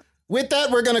wife. With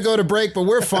that, we're going to go to break, but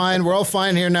we're fine. We're all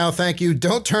fine here now. Thank you.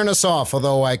 Don't turn us off,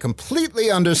 although I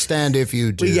completely understand if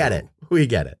you do. We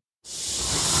get it.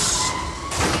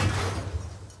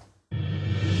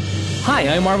 Hi,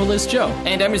 I'm Marvelous Joe.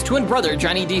 And I'm his twin brother,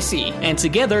 Johnny DC. And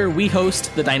together we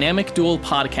host the Dynamic Duel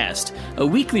Podcast, a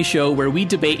weekly show where we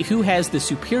debate who has the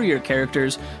superior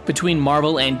characters between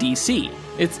Marvel and DC.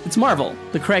 It's Marvel.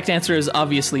 The correct answer is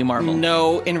obviously Marvel.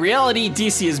 No, in reality,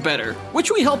 DC is better, which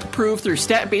we help prove through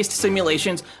stat-based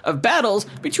simulations of battles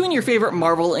between your favorite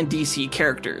Marvel and DC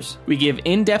characters. We give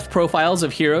in-depth profiles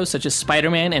of heroes such as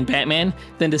Spider-Man and Batman,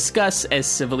 then discuss, as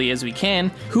civilly as we can,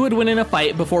 who would win in a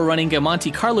fight before running a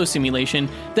Monte Carlo simulation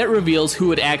that reveals who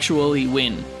would actually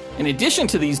win. In addition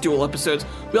to these duel episodes,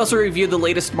 we also review the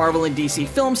latest Marvel and DC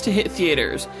films to hit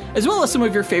theaters, as well as some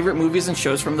of your favorite movies and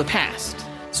shows from the past.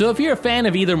 So if you're a fan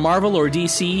of either Marvel or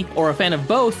DC, or a fan of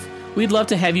both, we'd love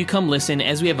to have you come listen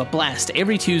as we have a blast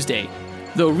every Tuesday.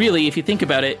 Though really, if you think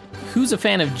about it, who's a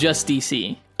fan of just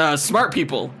DC? Smart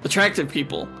people, attractive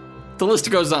people. The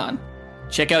list goes on.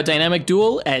 Check out Dynamic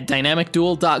Duel at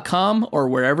dynamicduel.com or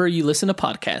wherever you listen to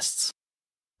podcasts.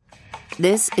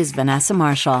 This is Vanessa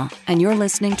Marshall, and you're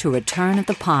listening to Return of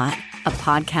the Pod, a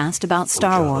podcast about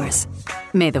Star Wars.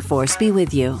 May the Force be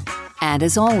with you. And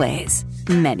as always,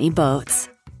 many boats.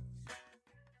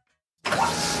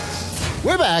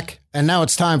 We're back, and now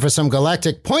it's time for some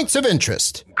galactic points of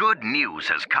interest. Good news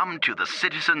has come to the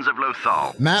citizens of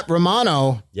Lothal. Matt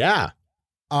Romano. Yeah.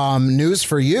 News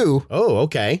for you. Oh,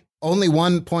 okay. Only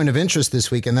one point of interest this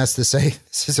week, and that's to say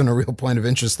this isn't a real point of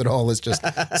interest at all. It's just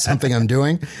something I'm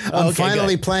doing. I'm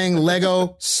finally playing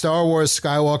Lego Star Wars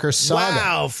Skywalker Saga.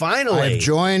 Wow, finally. I've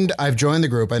joined the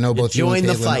group. I know both you and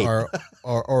Caitlin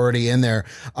are already in there.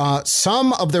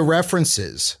 Some of the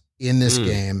references in this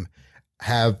game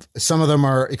some of them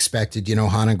are expected,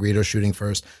 Han and Greedo shooting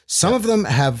first. Some of them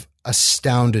have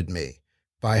astounded me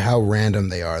by how random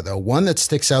they are, though. One that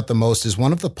sticks out the most is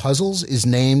one of the puzzles is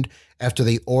named after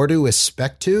the Ordu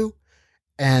Espectu.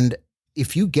 And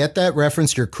if you get that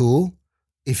reference, you're cool.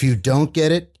 If you don't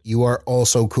get it, you are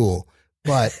also cool.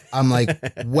 But I'm like,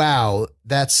 wow,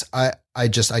 I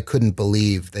couldn't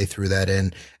believe they threw that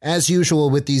in. As usual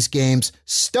with these games,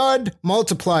 stud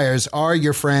multipliers are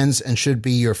your friends and should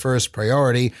be your first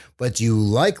priority, but you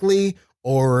likely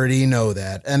already know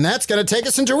that. And that's going to take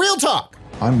us into Real Talk.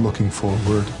 I'm looking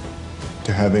forward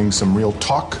to having some real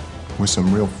talk with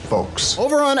some real folks.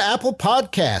 Over on Apple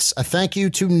Podcasts, a thank you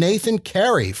to Nathan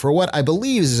Carey for what I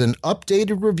believe is an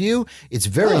updated review. It's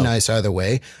very nice either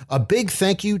way. A big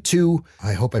thank you to,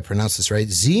 I hope I pronounced this right,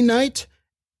 Z-Knight,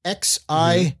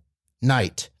 X-I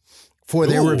Knight, for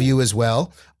their review as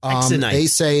well. They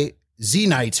say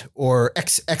Z-Knight or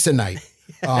X-A-Knight.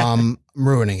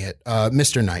 Ruining it,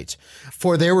 Mr. Knight.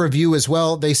 For their review as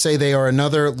well, they say they are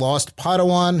another lost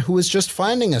Padawan who is just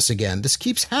finding us again. This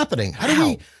keeps happening.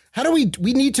 How do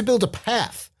we need to build a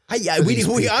path?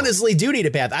 We honestly do need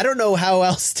a path. I don't know how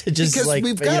else to just because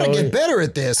we've got to get better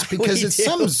at this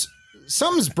because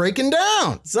something's breaking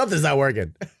down. Something's not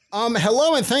working.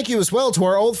 Hello and thank you as well to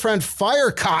our old friend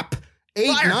Fire Cop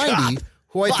 890.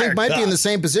 Who I think might be in the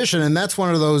same position, and that's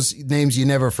one of those names you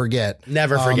never forget.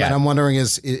 Never forget. And I'm wondering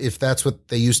if that's what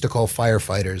they used to call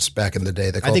firefighters back in the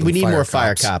day. I think we need more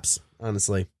fire cops,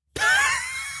 honestly.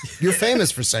 You're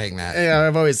famous for saying that. Yeah,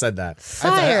 I've always said that.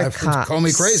 Fire cops. Call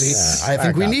me crazy. Yeah, I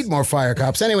think we need more fire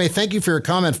cops. Anyway, thank you for your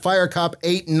comment, Fire Cop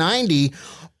 890.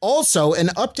 Also, an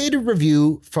updated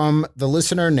review from the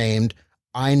listener named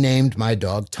I Named My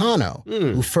Dog Tano,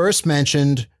 who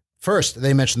First,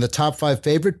 they mentioned the top 5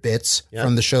 favorite bits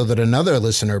from the show that another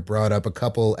listener brought up a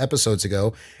couple episodes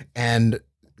ago. And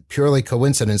purely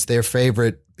coincidence, their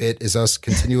favorite bit is us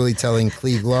continually telling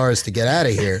Klieg Lars to get out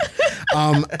of here.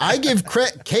 I give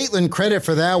Caitlin credit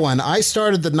for that one. I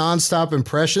started the nonstop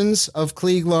impressions of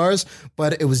Klieg Lars,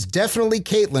 but it was definitely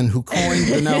Caitlin who coined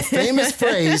the now famous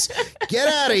phrase, "Get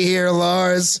out of here,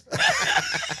 Lars."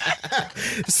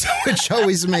 So which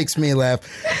always makes me laugh.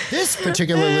 This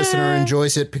particular listener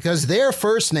enjoys it because their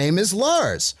first name is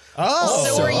Lars.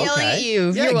 So we're yelling at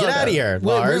you. Yeah, get out of here,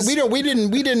 Lars. We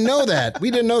didn't know that. We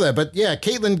didn't know that. But yeah,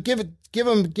 Caitlin,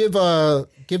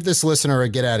 give this listener a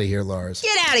get out of here, Lars.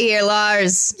 Get out of here,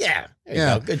 Lars. Yeah. There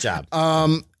you go. Good job.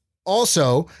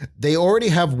 Also, they already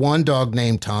have one dog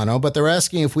named Tano, but they're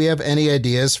asking if we have any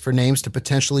ideas for names to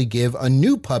potentially give a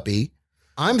new puppy.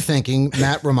 I'm thinking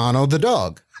Matt Romano the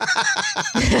dog.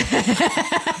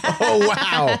 Oh,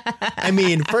 wow. I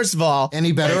mean, first of all,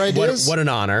 any better ideas? What an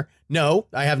honor. No,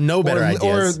 I have no better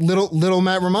ideas. Or little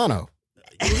Matt Romano.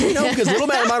 Because little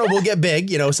Matt Romano will get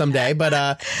big, someday. But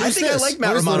I think I like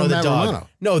Matt Romano the dog. Romano?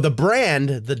 No, the brand,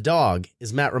 the dog,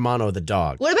 is Matt Romano the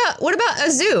dog. What about a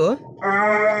zoo? No,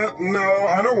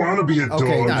 I don't want to be a dog.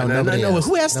 Okay, no.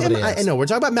 Who asked him? I know. We're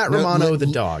talking about Matt Romano the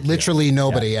dog. Literally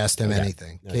nobody asked him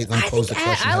anything. Caitlin posed a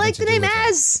question. I like the name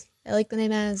Az. I like the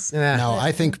name Az. No,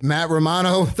 I think Matt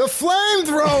Romano, the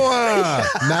flamethrower.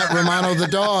 Matt Romano, the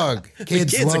dog.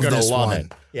 Kids are love gonna this love one.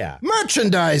 it. Yeah.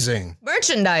 Merchandising.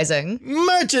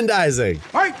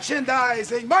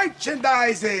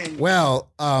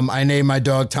 Well, I named my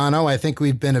dog Tano. I think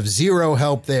we've been of zero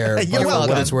help there. You're welcome.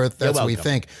 For what it's worth, that's what we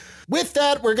think. With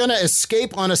that, we're going to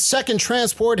escape on a second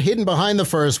transport hidden behind the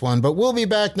first one, but we'll be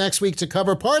back next week to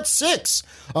cover part 6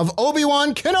 of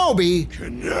Obi-Wan Kenobi.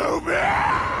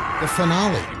 The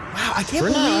finale. Wow, I can't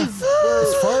believe.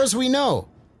 As far as we know.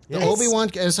 The Obi-Wan,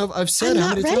 as I've said how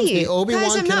many times, the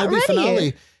Obi-Wan Kenobi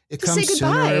finale, it comes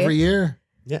sooner every year.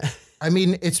 Yeah. I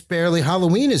mean,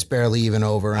 Halloween is barely even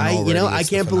over. And I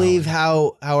can't believe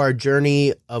how our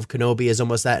journey of Kenobi is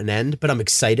almost at an end, but I'm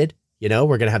excited. We're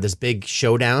going to have this big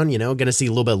showdown, going to see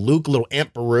a little bit of Luke, a little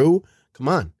Aunt Beru. Come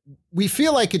on. We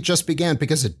feel like it just began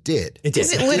because it did. It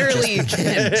did. It literally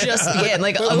just began,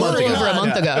 like a little over a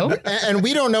month ago. And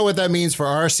we don't know what that means for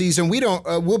our season. We don't,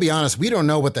 we'll be honest, we don't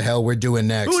know what the hell we're doing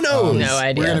next. Who knows? No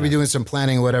idea. We're going to be doing some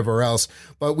planning or whatever else.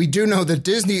 But we do know that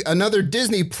another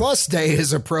Disney Plus day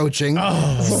is approaching.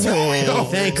 Oh,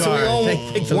 thank God. So we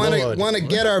all want to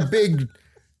get our big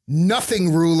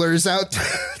nothing rulers out.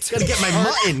 Gotta get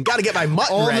my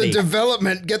mutton all ready. The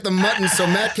development, get the mutton so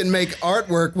Matt can make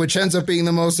artwork, which ends up being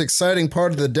the most exciting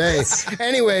part of the day.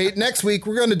 Anyway, next week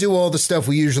we're going to do all the stuff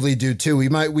we usually do too. We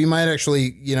might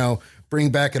actually,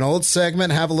 bring back an old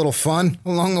segment, have a little fun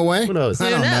along the way. Who knows? I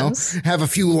don't know. Have a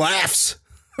few laughs.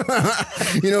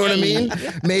 You know what I mean?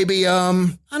 Maybe I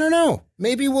don't know.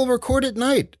 Maybe we'll record at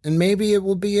night, and maybe it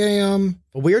will be a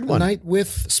weird one. Night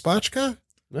with Spotchka.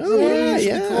 Oh, I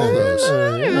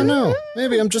don't know.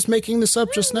 Maybe I'm just making this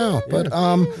up just now. But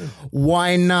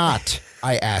why not?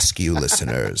 I ask you,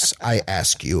 listeners. I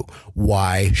ask you,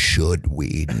 why should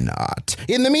we not?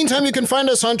 In the meantime, you can find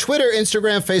us on Twitter,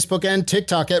 Instagram, Facebook, and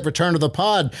TikTok at Return of the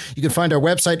Pod. You can find our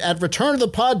website at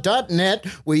returnofthepod.net,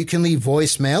 where you can leave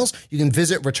voicemails. You can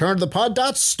visit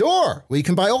returnofthepod.store, where you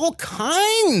can buy all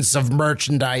kinds of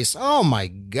merchandise. Oh my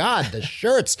God, the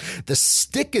shirts, the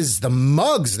stickers, the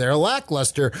mugs, they're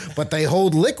lackluster, but they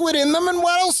hold liquid in them, and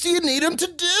what else do you need them to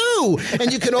do?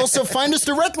 And you can also find us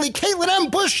directly, Caitlin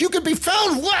M. Bush. You can be found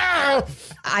where?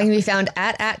 I can be found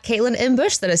at Caitlin M.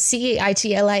 Bush. That is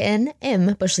Caitlin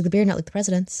M. Bush, like the beer, not like the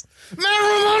president's.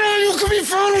 Marijuana, you can be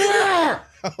found where?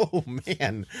 Oh,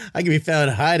 man. I can be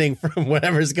found hiding from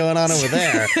whatever's going on over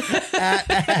there. at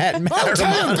I'll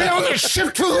tell you, been on the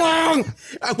ship too long.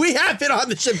 We have been on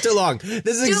the ship too long.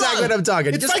 This is exactly what I'm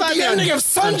talking. It's just like the ending of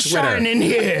Sunshine in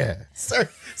here.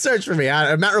 Search for me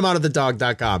at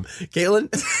MattRomanoTheDog.com. Caitlin?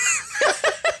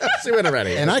 She went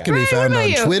already. And I can be found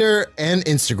on Twitter and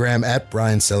Instagram at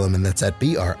Brian Silliman. That's at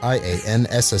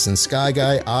BRIANS in Sky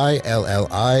Guy,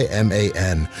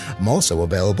 ILLIMAN. I'm also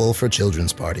available for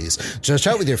children's parties. Just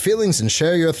out with your feelings and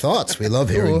share your thoughts. We love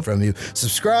hearing from you.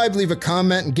 Subscribe, leave a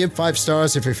comment, and give 5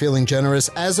 stars if you're feeling generous.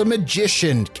 As a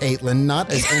magician, Caitlin,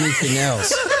 not as anything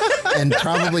else. And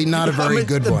probably not a very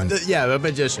good one. A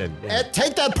magician. Yeah.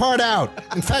 Take that part out.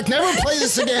 In fact, never play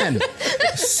this again.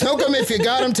 Soak 'em if you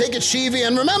got 'em. Take it, Sheevy.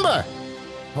 And remember,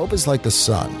 hope is like the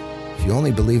sun. If you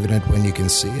only believe in it when you can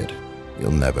see it,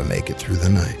 you'll never make it through the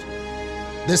night.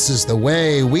 This is the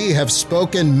way we have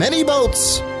spoken. Many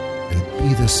boats, and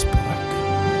be the spy.